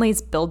 Safe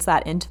Families builds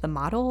that into the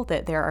model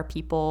that there are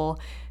people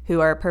who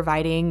are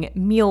providing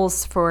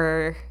meals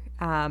for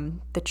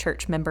the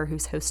church member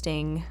who's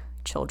hosting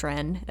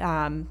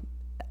children.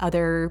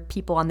 Other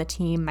people on the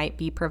team might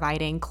be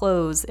providing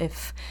clothes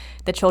if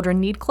the children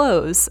need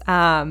clothes.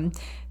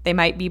 They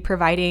might be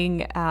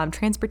providing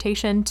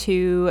transportation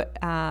to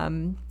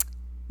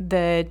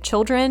the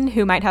children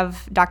who might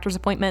have doctor's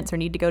appointments or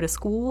need to go to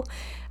school.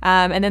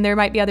 And then there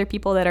might be other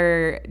people that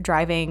are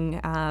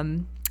driving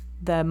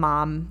the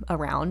mom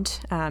around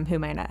who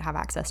might not have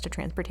access to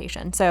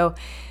transportation. So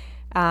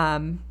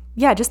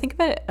just think of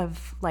it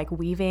of like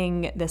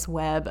weaving this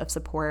web of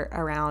support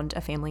around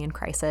a family in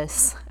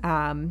crisis,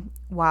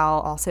 while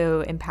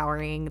also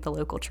empowering the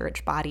local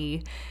church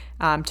body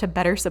to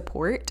better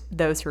support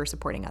those who are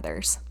supporting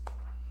others.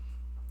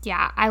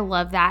 Yeah, I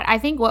love that. I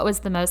think what was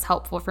the most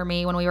helpful for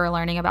me when we were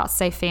learning about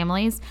Safe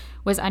Families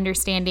was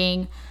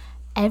understanding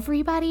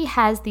everybody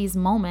has these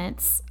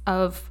moments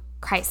of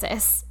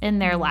crisis in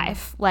their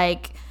life.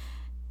 Like,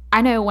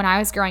 I know when I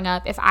was growing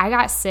up, if I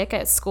got sick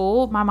at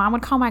school, my mom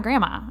would call my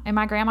grandma, and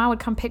my grandma would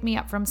come pick me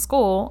up from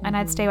school, and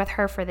I'd stay with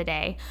her for the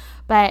day.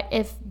 But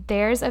if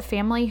there's a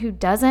family who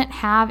doesn't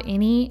have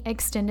any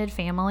extended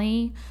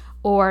family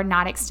or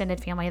not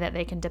extended family that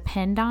they can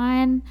depend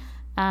on,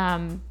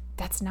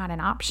 that's not an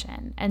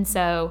option. And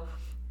so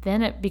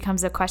then it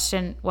becomes a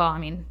question, well, I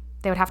mean,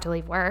 they would have to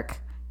leave work.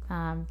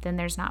 Then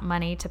there's not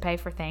money to pay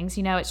for things.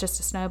 It's just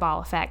a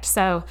snowball effect.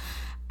 So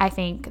I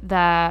think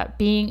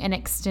being an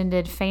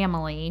extended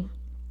family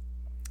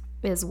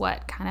is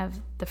what kind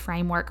of the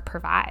framework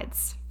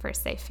provides for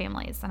Safe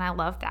Families. And I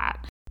love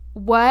that.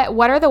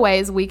 What are the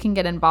ways we can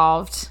get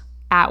involved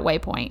at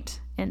Waypoint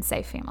in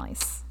Safe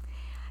Families?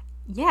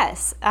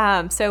 Yes.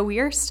 So we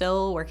are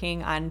still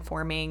working on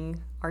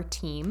forming our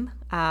team.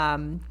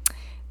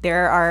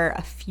 There are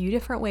a few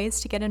different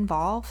ways to get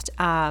involved.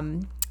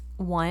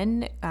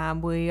 One,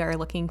 we are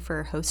looking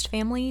for host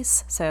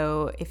families.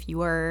 So if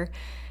you are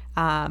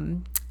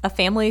a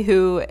family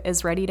who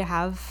is ready to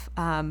have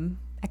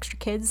extra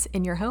kids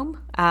in your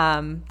home,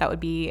 that would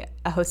be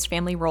a host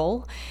family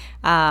role.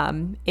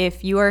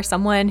 If you are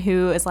someone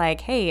who is like,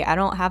 hey, I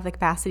don't have the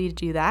capacity to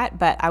do that,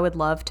 but I would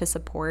love to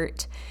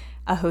support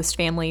a host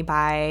family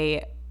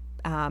by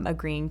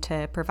agreeing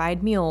to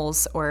provide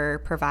meals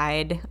or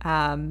provide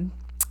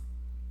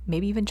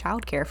maybe even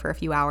childcare for a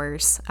few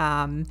hours.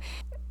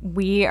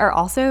 We are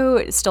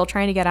also still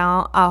trying to get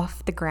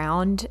off the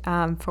ground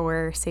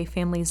for Safe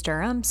Families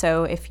Durham.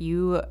 So if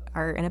you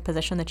are in a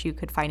position that you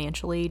could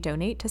financially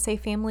donate to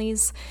Safe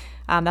Families,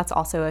 that's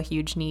also a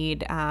huge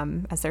need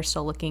as they're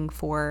still looking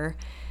for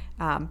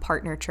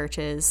partner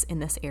churches in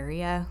this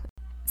area.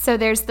 So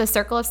there's the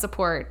circle of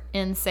support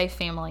in Safe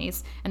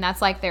Families, and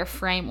that's like their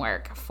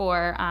framework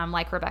for,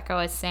 like Rebecca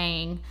was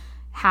saying,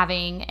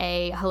 having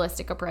a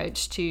holistic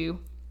approach to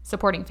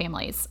supporting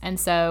families. And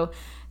so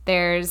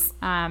there's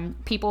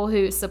people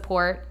who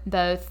support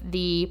both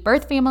the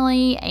birth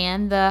family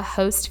and the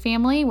host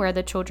family where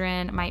the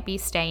children might be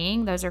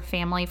staying. Those are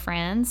family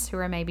friends who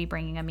are maybe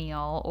bringing a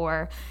meal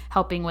or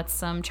helping with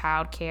some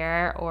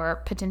childcare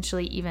or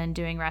potentially even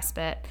doing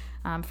respite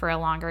for a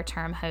longer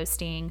term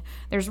hosting.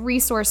 There's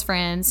resource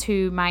friends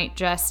who might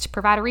just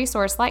provide a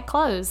resource like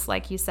clothes,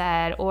 like you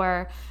said,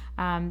 or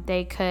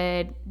they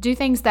could do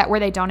things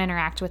where they don't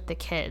interact with the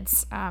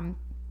kids.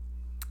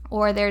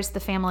 Or there's the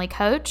family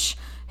coach,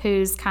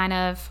 who's kind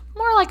of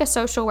more like a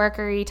social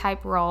worker-y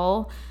type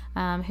role,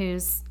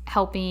 who's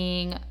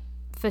helping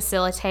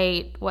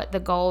facilitate what the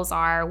goals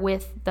are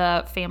with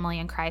the family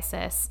in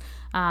crisis,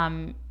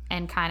 and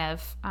kind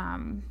of,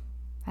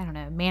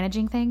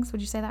 managing things. Would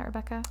you say that,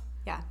 Rebecca?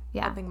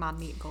 Yeah. Helping mom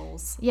meet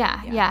goals.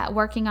 Yeah.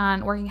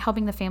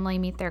 Helping the family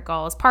meet their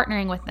goals,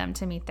 partnering with them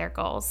to meet their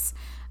goals.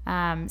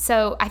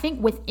 So I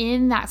think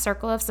within that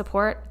circle of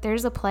support,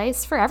 there's a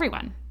place for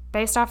everyone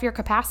based off your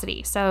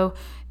capacity. So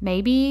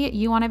maybe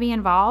you want to be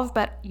involved,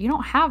 but you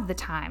don't have the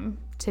time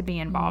to be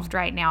involved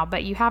right now,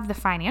 but you have the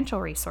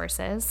financial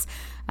resources.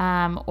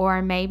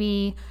 Or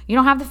maybe you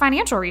don't have the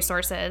financial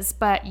resources,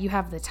 but you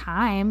have the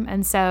time.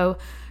 And so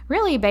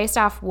really based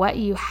off what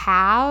you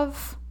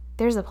have,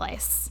 there's a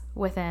place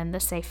within the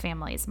Safe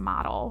Families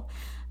model.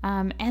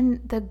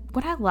 And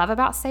what I love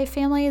about Safe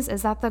Families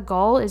is that the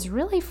goal is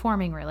really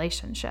forming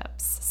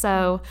relationships.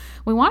 So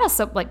we want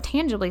to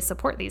tangibly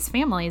support these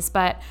families,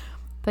 but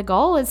the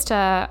goal is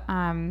to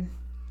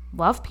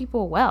love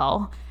people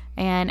well.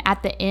 And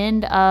at the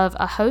end of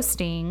a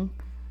hosting,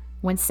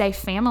 when Safe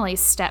Families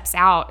steps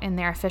out in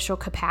their official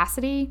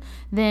capacity,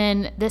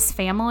 then this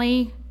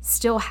family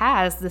still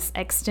has this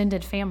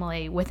extended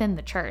family within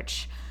the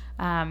church.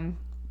 And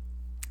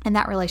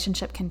that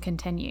relationship can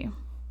continue.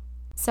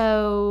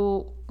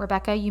 So,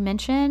 Rebecca, you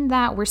mentioned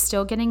that we're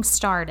still getting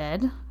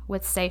started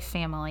with Safe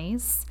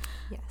Families.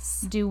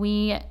 Yes. Do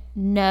we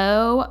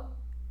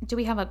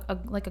have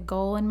a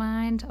goal in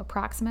mind,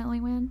 approximately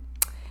when?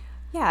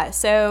 Yeah,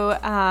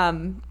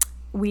 so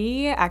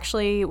we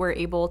actually were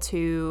able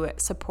to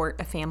support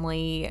a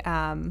family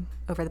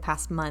over the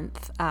past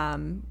month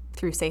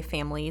through Safe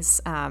Families.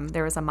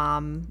 There was a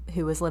mom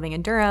who was living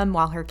in Durham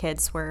while her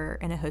kids were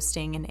in a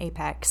hosting in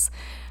Apex.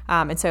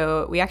 And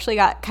so we actually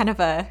got kind of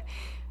a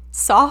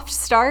soft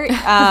start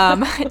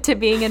to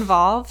being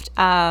involved,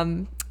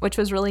 which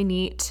was really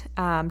neat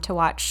to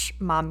watch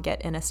mom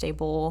get in a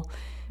stable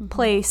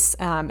place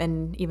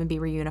and even be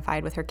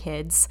reunified with her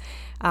kids.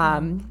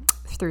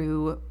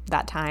 through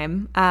that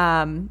time.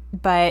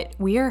 But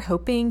we are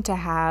hoping to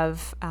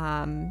have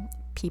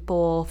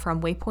people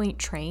from Waypoint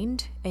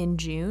trained in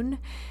June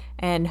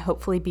and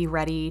hopefully be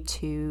ready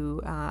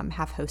to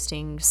have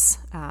hostings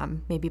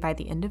maybe by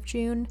the end of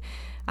June.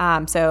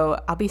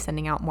 So I'll be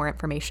sending out more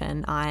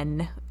information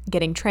on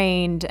getting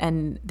trained,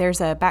 and there's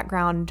a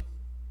background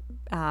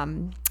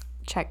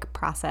check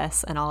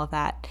process and all of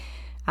that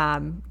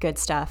good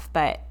stuff.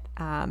 But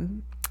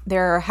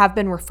there have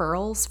been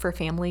referrals for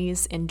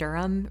families in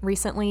Durham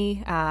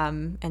recently,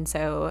 and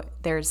so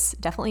there's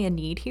definitely a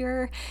need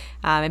here,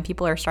 and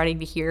people are starting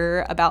to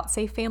hear about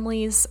Safe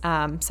Families.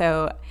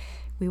 So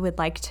we would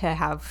like to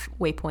have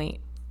Waypoint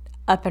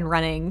up and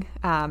running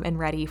and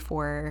ready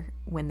for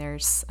when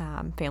there's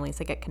families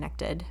that get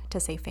connected to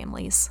Safe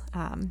Families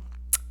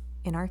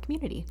in our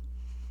community.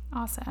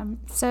 Awesome.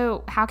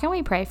 So how can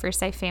we pray for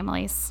Safe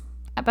Families,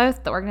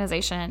 both the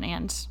organization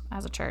and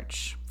as a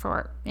church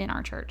in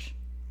our church?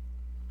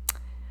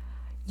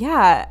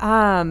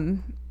 Yeah.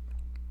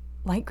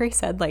 Like Grace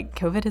said, like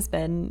COVID has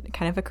been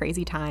kind of a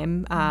crazy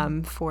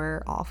time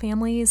for all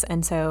families.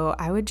 And so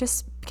I would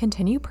just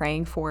continue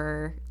praying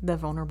for the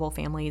vulnerable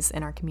families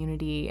in our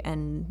community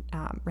and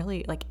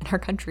really like in our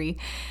country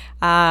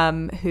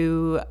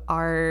who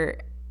are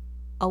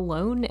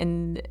alone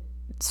and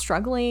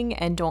struggling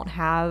and don't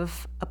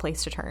have a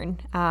place to turn.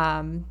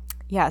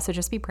 So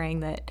just be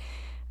praying that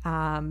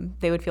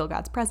they would feel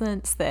God's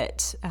presence,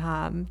 that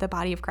the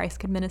body of Christ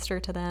could minister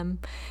to them.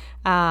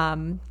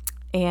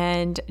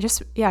 And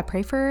just,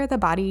 pray for the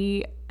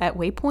body at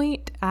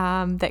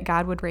Waypoint, that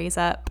God would raise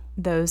up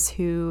those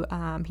who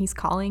he's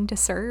calling to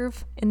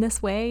serve in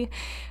this way.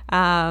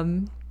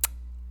 Pray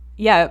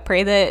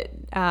that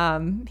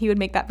he would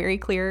make that very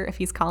clear if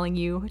he's calling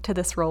you to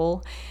this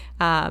role,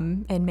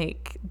 and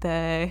make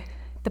the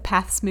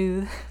path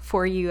smooth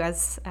for you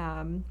as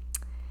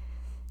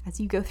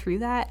you go through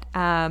that.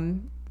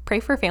 Pray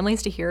for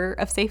families to hear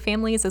of Safe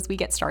Families as we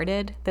get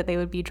started, that they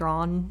would be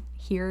drawn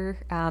here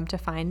to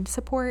find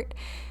support,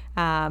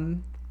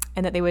 and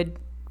that they would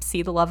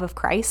see the love of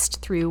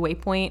Christ through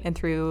Waypoint and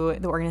through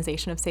the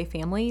organization of Safe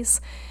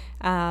Families.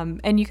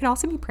 And you can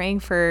also be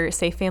praying for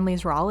Safe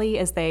Families Raleigh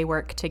as they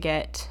work to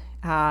get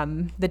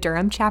the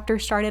Durham chapter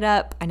started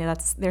up. I know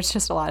there's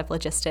just a lot of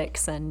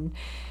logistics and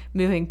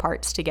moving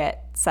parts to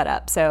get set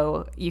up.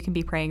 So you can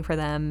be praying for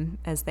them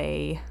as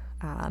they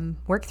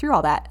work through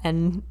all that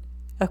and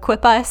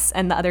equip us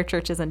and the other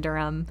churches in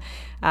Durham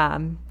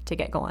to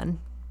get going.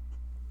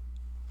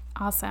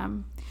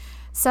 Awesome.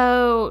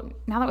 So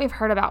now that we've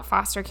heard about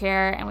foster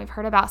care and we've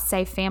heard about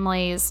Safe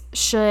Families,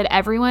 should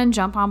everyone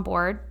jump on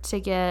board to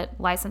get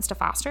licensed to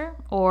foster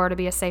or to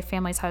be a Safe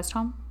Families host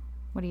home?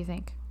 What do you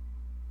think?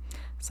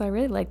 So I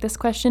really like this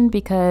question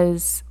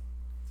because,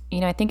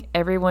 I think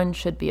everyone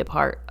should be a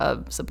part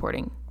of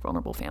supporting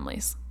vulnerable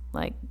families.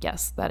 Like,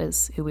 yes, that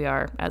is who we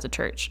are as a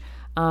church.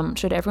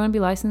 Should everyone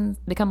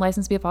become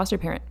licensed to be a foster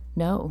parent?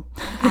 No,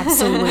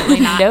 absolutely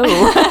not.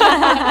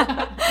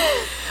 No.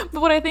 But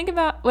what I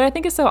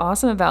think is so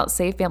awesome about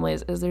Safe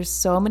Families is there's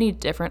so many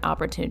different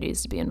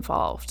opportunities to be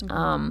involved.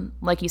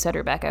 Mm-hmm. Like you said,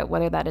 Rebecca,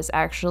 whether that is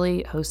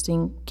actually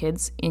hosting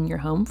kids in your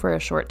home for a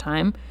short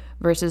time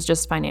versus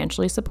just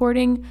financially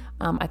supporting.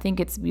 I think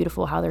it's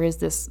beautiful how there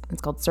is it's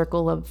called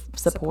Circle of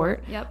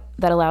Support. Yep.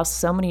 That allows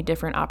so many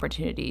different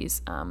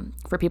opportunities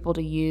for people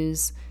to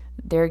use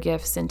their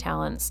gifts and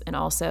talents and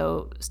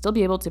also still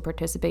be able to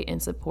participate in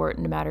support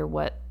no matter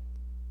what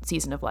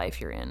season of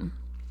life you're in.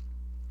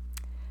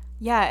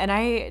 Yeah, and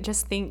I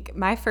just think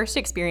my first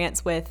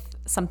experience with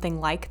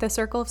something like the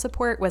Circle of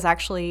Support was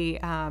actually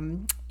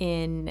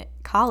in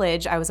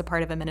college. I was a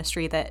part of a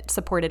ministry that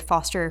supported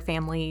foster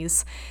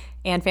families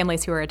and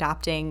families who were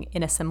adopting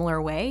in a similar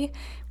way,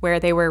 where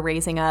they were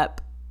raising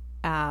up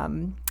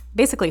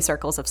basically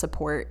circles of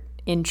support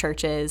in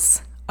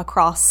churches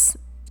across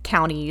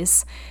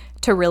counties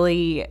to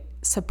really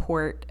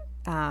support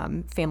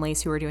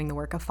families who are doing the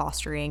work of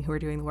fostering, who are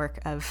doing the work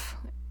of,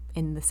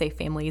 in the Safe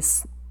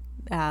Families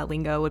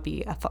lingo, would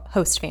be a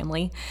host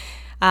family.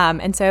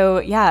 And so,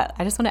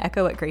 I just want to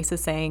echo what Grace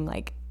is saying.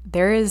 Like,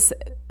 there is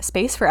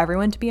space for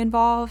everyone to be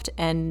involved,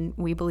 and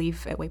we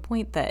believe at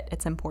Waypoint that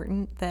it's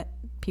important that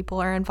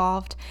people are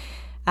involved.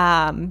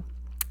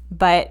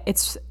 But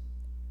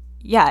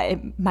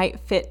it might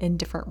fit in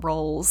different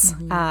roles.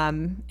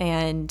 Mm-hmm.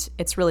 And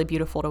it's really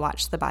beautiful to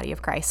watch the body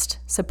of Christ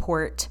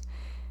support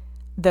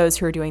those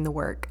who are doing the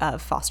work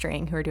of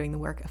fostering, who are doing the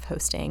work of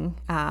hosting.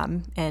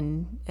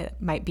 And it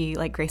might be,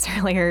 like Grace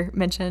earlier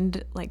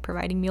mentioned, like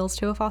providing meals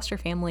to a foster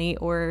family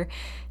or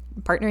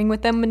partnering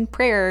with them in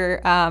prayer,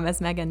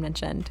 as Megan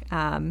mentioned.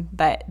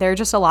 But there are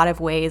just a lot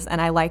of ways,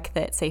 and I like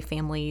that Safe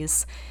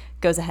Families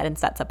goes ahead and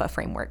sets up a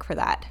framework for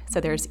that. So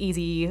there's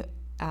easy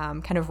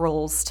kind of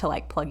roles to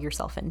like plug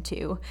yourself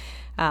into,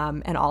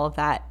 and all of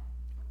that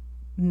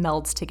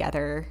melds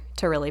together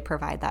to really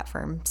provide that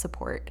firm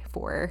support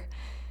for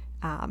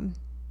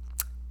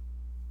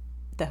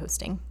the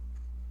hosting.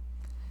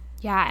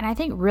 Yeah, and I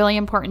think really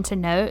important to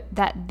note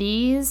that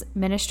these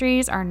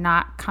ministries are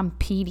not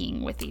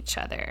competing with each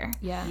other.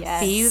 Yeah.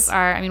 These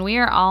are, I mean, we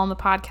are all on the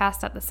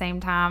podcast at the same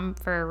time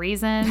for a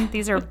reason.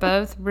 These are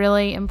both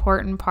really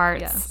important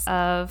parts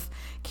of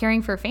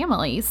caring for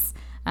families.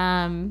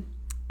 I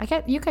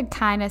guess you could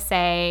kind of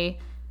say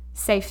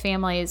Safe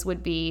Families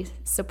would be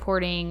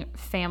supporting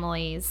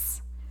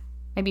families,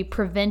 maybe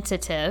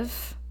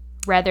preventative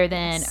rather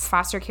than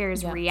foster care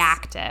is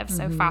reactive.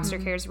 So foster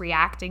care is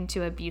reacting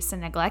to abuse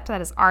and neglect that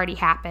has already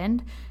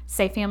happened.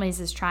 Safe Families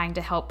is trying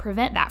to help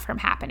prevent that from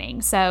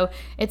happening. So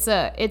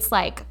it's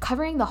like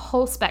covering the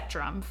whole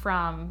spectrum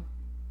from,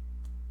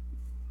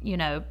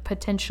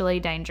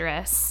 potentially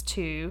dangerous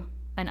to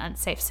an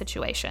unsafe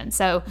situation.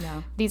 So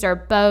these are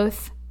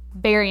both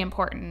very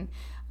important,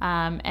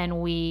 and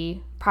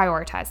we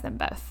prioritize them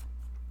both.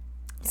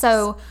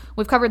 So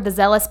we've covered the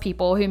zealous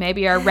people who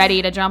maybe are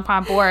ready to jump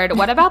on board.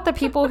 What about the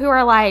people who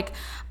are like,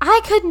 I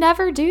could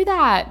never do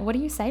that? What do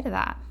you say to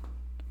that?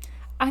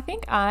 I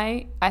think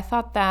I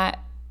thought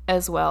that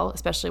as well,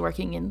 especially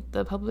working in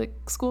the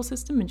public school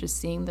system and just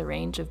seeing the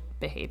range of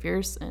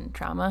behaviors and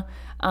trauma.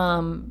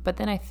 But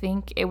then I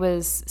think it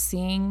was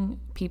seeing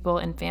people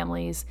and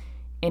families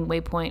in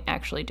Waypoint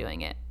actually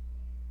doing it,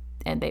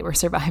 and they were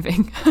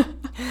surviving.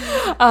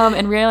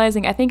 And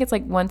realizing, I think it's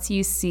like once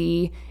you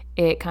see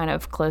it kind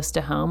of close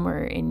to home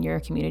or in your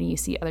community, you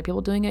see other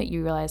people doing it,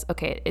 you realize,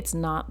 okay, it's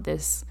not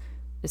this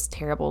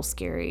terrible,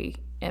 scary,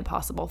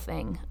 impossible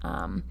thing.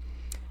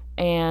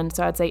 And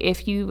so I'd say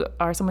if you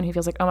are someone who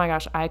feels like, oh my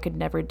gosh, I could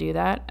never do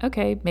that,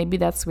 okay, maybe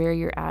that's where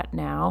you're at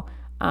now.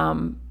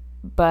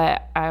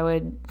 But I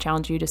would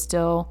challenge you to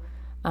still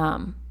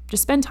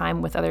just spend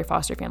time with other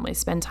foster families,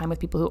 spend time with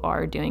people who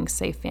are doing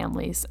Safe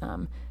Families,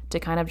 to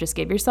kind of just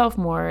give yourself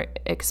more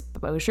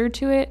exposure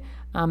to it.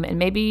 And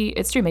maybe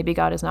it's true, maybe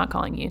God is not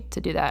calling you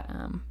to do that,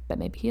 but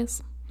maybe he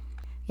is.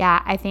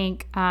 Yeah, I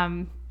think, I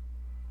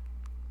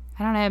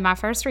don't know, my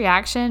first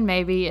reaction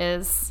maybe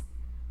is,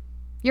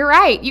 you're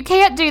right, you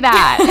can't do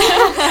that.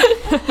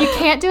 You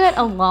can't do it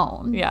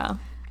alone. Yeah.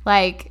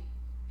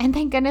 And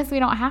thank goodness we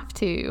don't have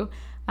to.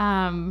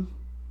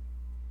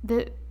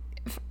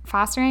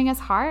 Fostering is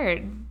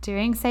hard.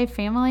 Doing Safe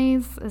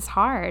Families is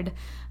hard.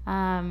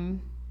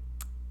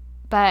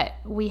 But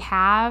we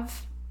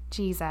have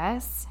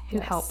Jesus who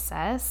helps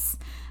us.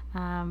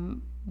 I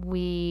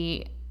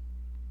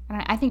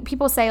think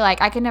people say,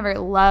 I could never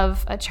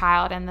love a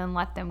child and then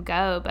let them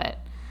go, but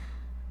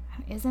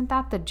isn't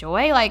that the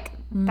joy?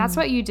 That's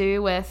what you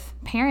do with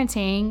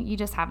parenting. You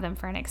just have them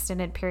for an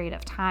extended period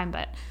of time,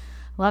 but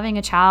loving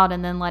a child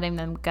and then letting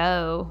them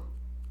go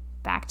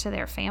back to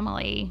their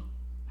family,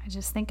 I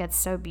just think it's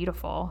so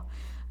beautiful.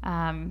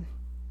 And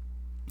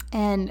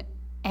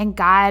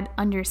God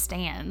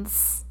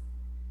understands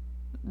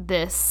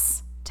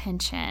this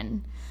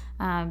tension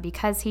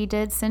because he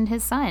did send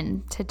his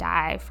son to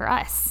die for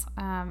us.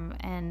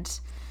 And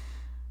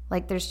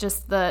there's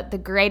just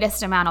the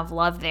greatest amount of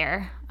love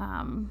there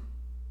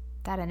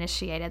that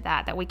initiated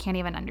that we can't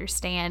even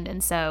understand.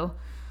 And so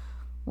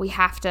we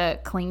have to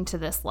cling to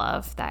this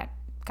love that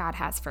God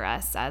has for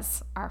us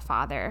as our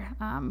Father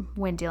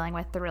when dealing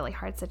with the really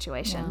hard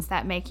situations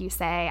that make you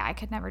say, I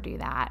could never do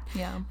that.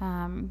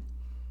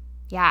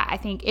 I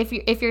think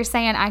if you're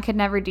saying I could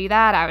never do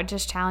that, I would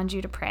just challenge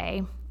you to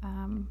pray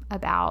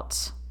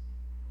about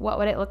what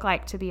would it look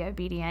like to be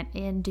obedient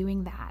in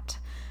doing that,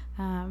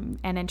 and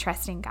in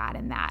trusting God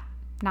in that.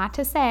 Not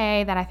to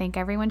say that I think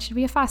everyone should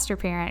be a foster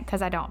parent,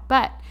 because I don't,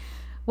 but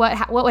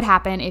what would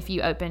happen if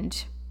you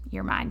opened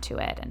your mind to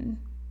it and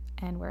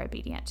were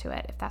obedient to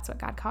it, if that's what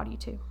God called you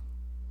to.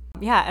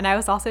 Yeah, and I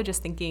was also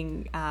just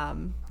thinking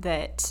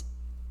that,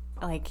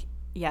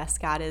 yes,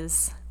 God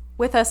is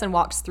with us and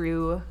walks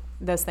through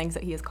those things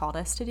that he has called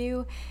us to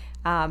do.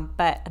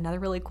 But another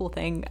really cool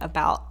thing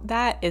about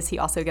that is he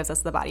also gives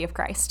us the body of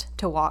Christ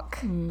to walk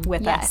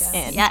with us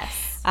in.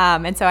 Yes.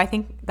 And so I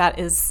think that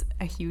is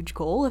a huge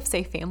goal of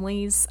Safe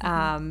Families.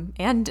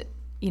 And,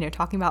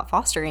 talking about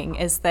fostering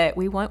is that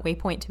we want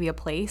Waypoint to be a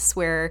place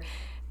where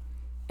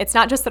it's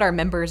not just that our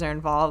members are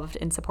involved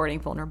in supporting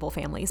vulnerable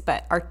families,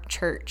 but our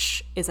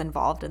church is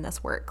involved in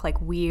this work.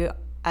 We,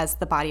 as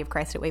the body of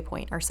Christ at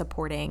Waypoint, are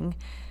supporting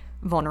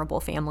vulnerable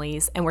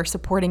families, and we're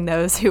supporting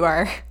those who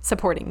are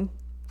supporting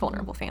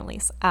vulnerable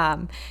families.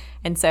 And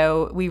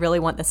so we really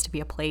want this to be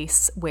a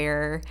place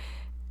where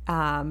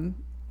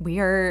we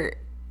are,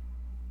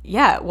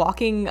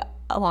 walking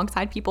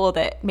alongside people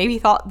that maybe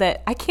thought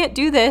that I can't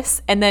do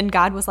this. And then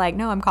God was like,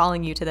 no, I'm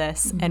calling you to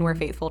this. And we're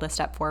faithful to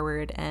step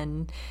forward.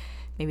 And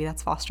maybe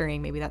that's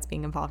fostering, maybe that's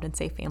being involved in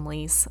Safe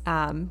Families.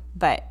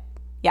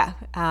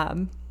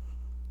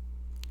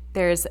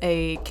 There's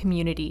a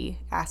community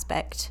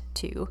aspect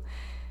to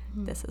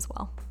this as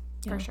well.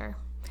 For sure.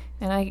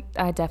 And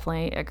I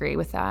definitely agree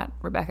with that,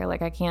 Rebecca.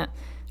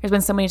 There's been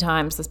so many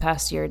times this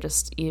past year,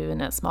 just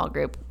even at small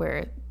group,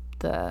 where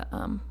the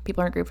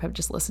people in our group have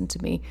just listened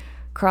to me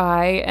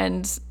cry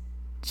and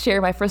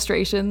share my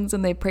frustrations,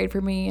 and they prayed for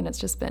me, and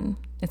it's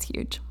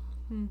huge.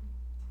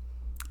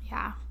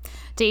 Yeah.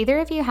 Do either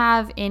of you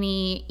have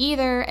any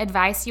either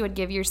advice you would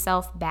give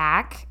yourself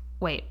back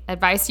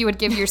advice you would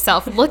give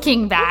yourself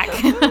looking back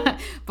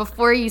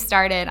before you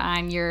started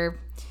on your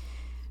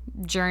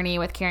journey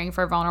with caring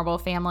for vulnerable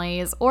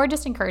families, or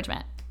just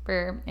encouragement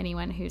for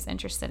anyone who's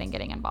interested in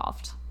getting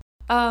involved.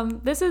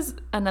 This is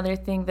another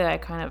thing that I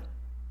kind of,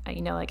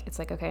 it's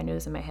like, okay, I knew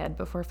this in my head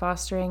before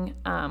fostering,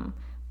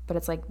 but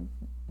it's like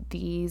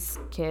these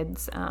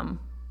kids,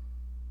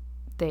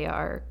 they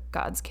are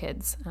God's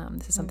kids.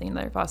 This is something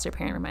that our foster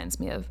parent reminds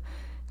me of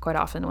quite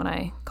often when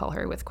I call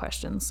her with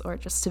questions or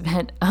just to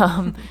vent.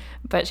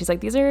 But she's like,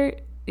 these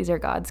are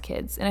God's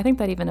kids. And I think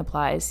that even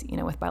applies,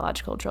 with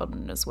biological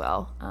children as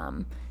well.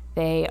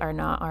 They are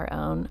not our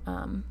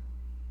own.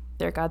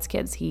 They're God's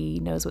kids. He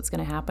knows what's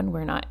going to happen.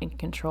 We're not in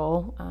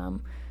control.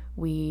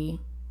 We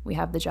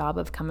have the job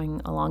of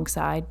coming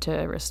alongside to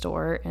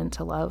restore and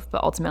to love,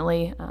 but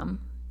ultimately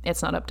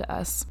it's not up to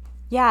us.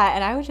 Yeah,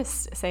 and I would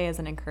just say as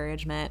an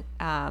encouragement,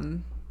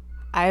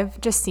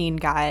 I've just seen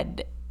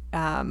God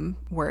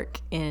work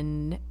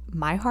in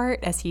my heart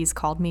as he's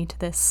called me to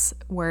this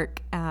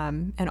work,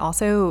 and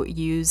also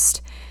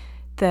used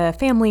the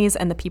families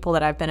and the people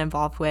that I've been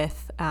involved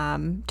with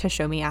to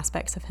show me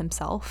aspects of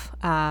himself,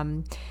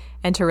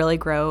 and to really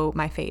grow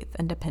my faith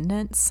and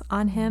dependence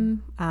on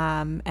him.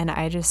 And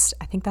I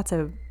think that's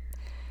a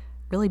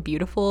really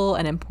beautiful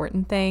and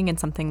important thing, and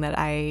something that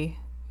I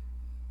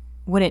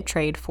wouldn't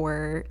trade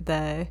for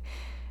the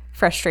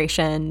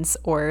frustrations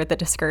or the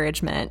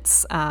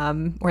discouragements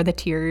or the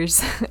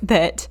tears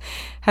that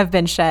have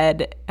been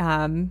shed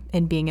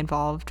in being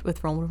involved with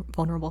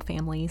vulnerable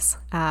families.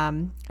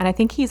 And I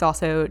think he's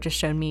also just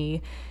shown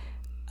me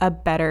a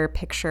better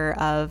picture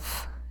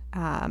of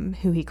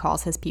who he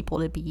calls his people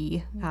to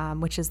be,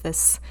 which is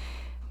this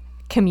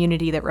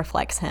community that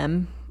reflects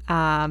him.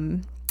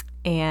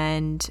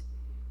 And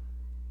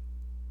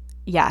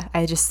yeah,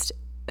 I just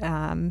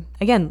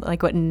again,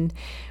 like wouldn't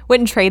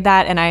trade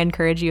that. And I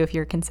encourage you, if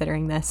you're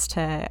considering this,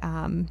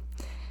 to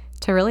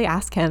really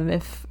ask him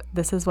if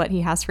this is what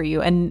he has for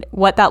you and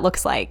what that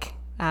looks like.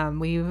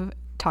 We've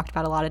talked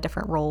about a lot of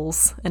different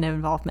roles and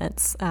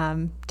involvements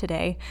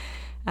today,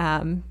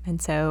 and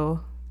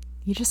so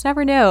you just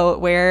never know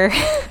where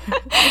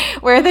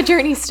the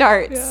journey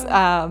starts,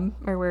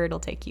 or where it'll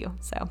take you.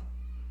 So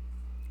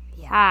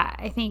yeah,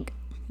 I think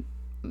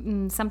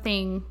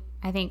something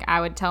I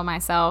would tell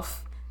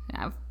myself,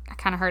 I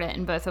kind of heard it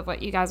in both of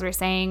what you guys were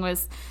saying,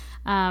 was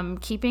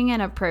keeping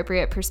an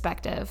appropriate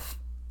perspective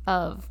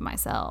of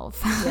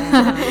myself,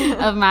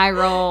 of my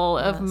role,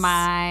 of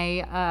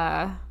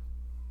my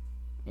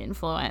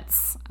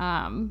influence,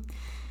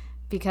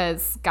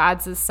 because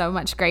God's is so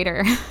much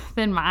greater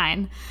than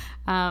mine.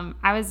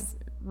 I was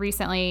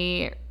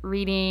recently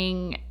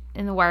reading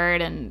in the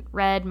Word and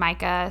read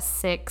Micah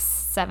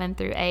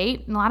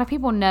 6:7-8, and a lot of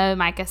people know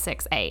Micah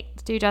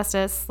 6:8, do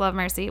justice, love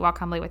mercy, walk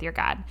humbly with your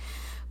God.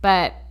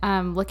 But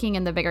looking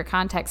in the bigger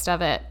context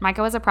of it,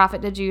 Micah was a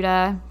prophet to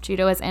Judah.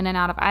 Judah was in and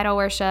out of idol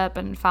worship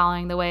and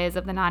following the ways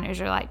of the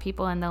non-Israelite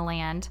people in the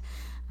land.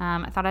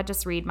 I thought I'd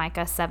just read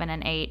Micah 7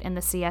 and 8 in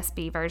the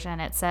CSB version.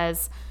 It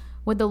says,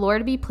 "Would the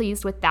Lord be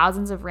pleased with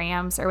thousands of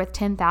rams or with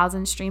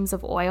 10,000 streams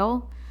of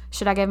oil?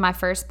 Should I give my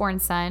firstborn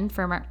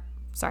for my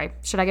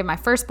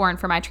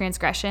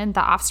transgression,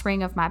 the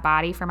offspring of my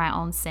body for my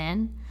own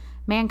sin?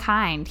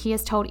 Mankind, he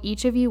has told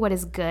each of you what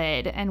is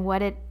good and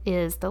what it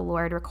is the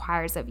Lord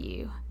requires of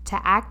you, to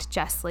act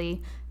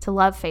justly, to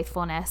love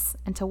faithfulness,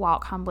 and to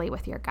walk humbly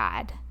with your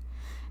God."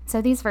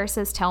 So these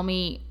verses tell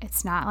me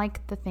it's not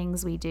like the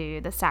things we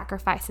do, the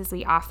sacrifices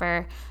we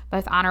offer,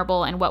 both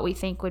honorable and what we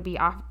think would be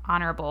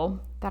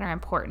honorable, that are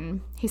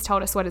important. He's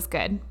told us what is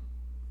good,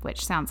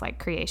 which sounds like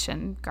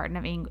creation, Garden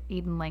of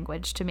Eden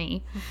language to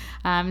me.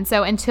 And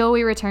so until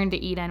we return to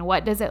Eden,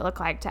 what does it look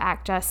like to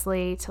act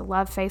justly, to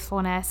love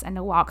faithfulness, and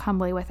to walk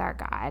humbly with our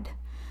God?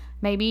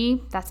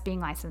 Maybe that's being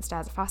licensed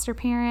as a foster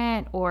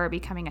parent, or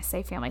becoming a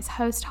Safe Families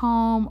host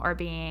home, or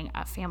being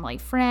a family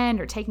friend,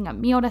 or taking a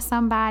meal to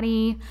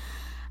somebody.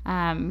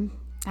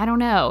 I don't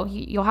know.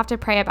 You'll have to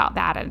pray about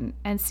that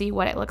and see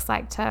what it looks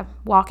like to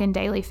walk in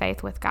daily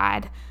faith with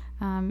God,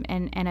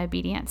 and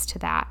obedience to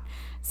that.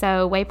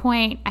 So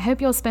Waypoint, I hope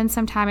you'll spend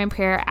some time in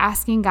prayer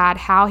asking God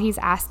how he's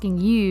asking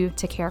you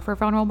to care for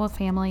vulnerable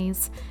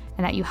families,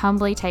 and that you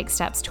humbly take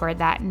steps toward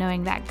that,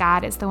 knowing that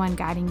God is the one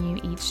guiding you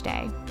each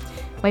day.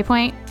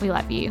 Waypoint, we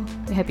love you.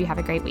 We hope you have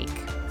a great week.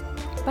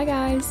 Bye,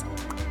 guys.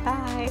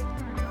 Bye.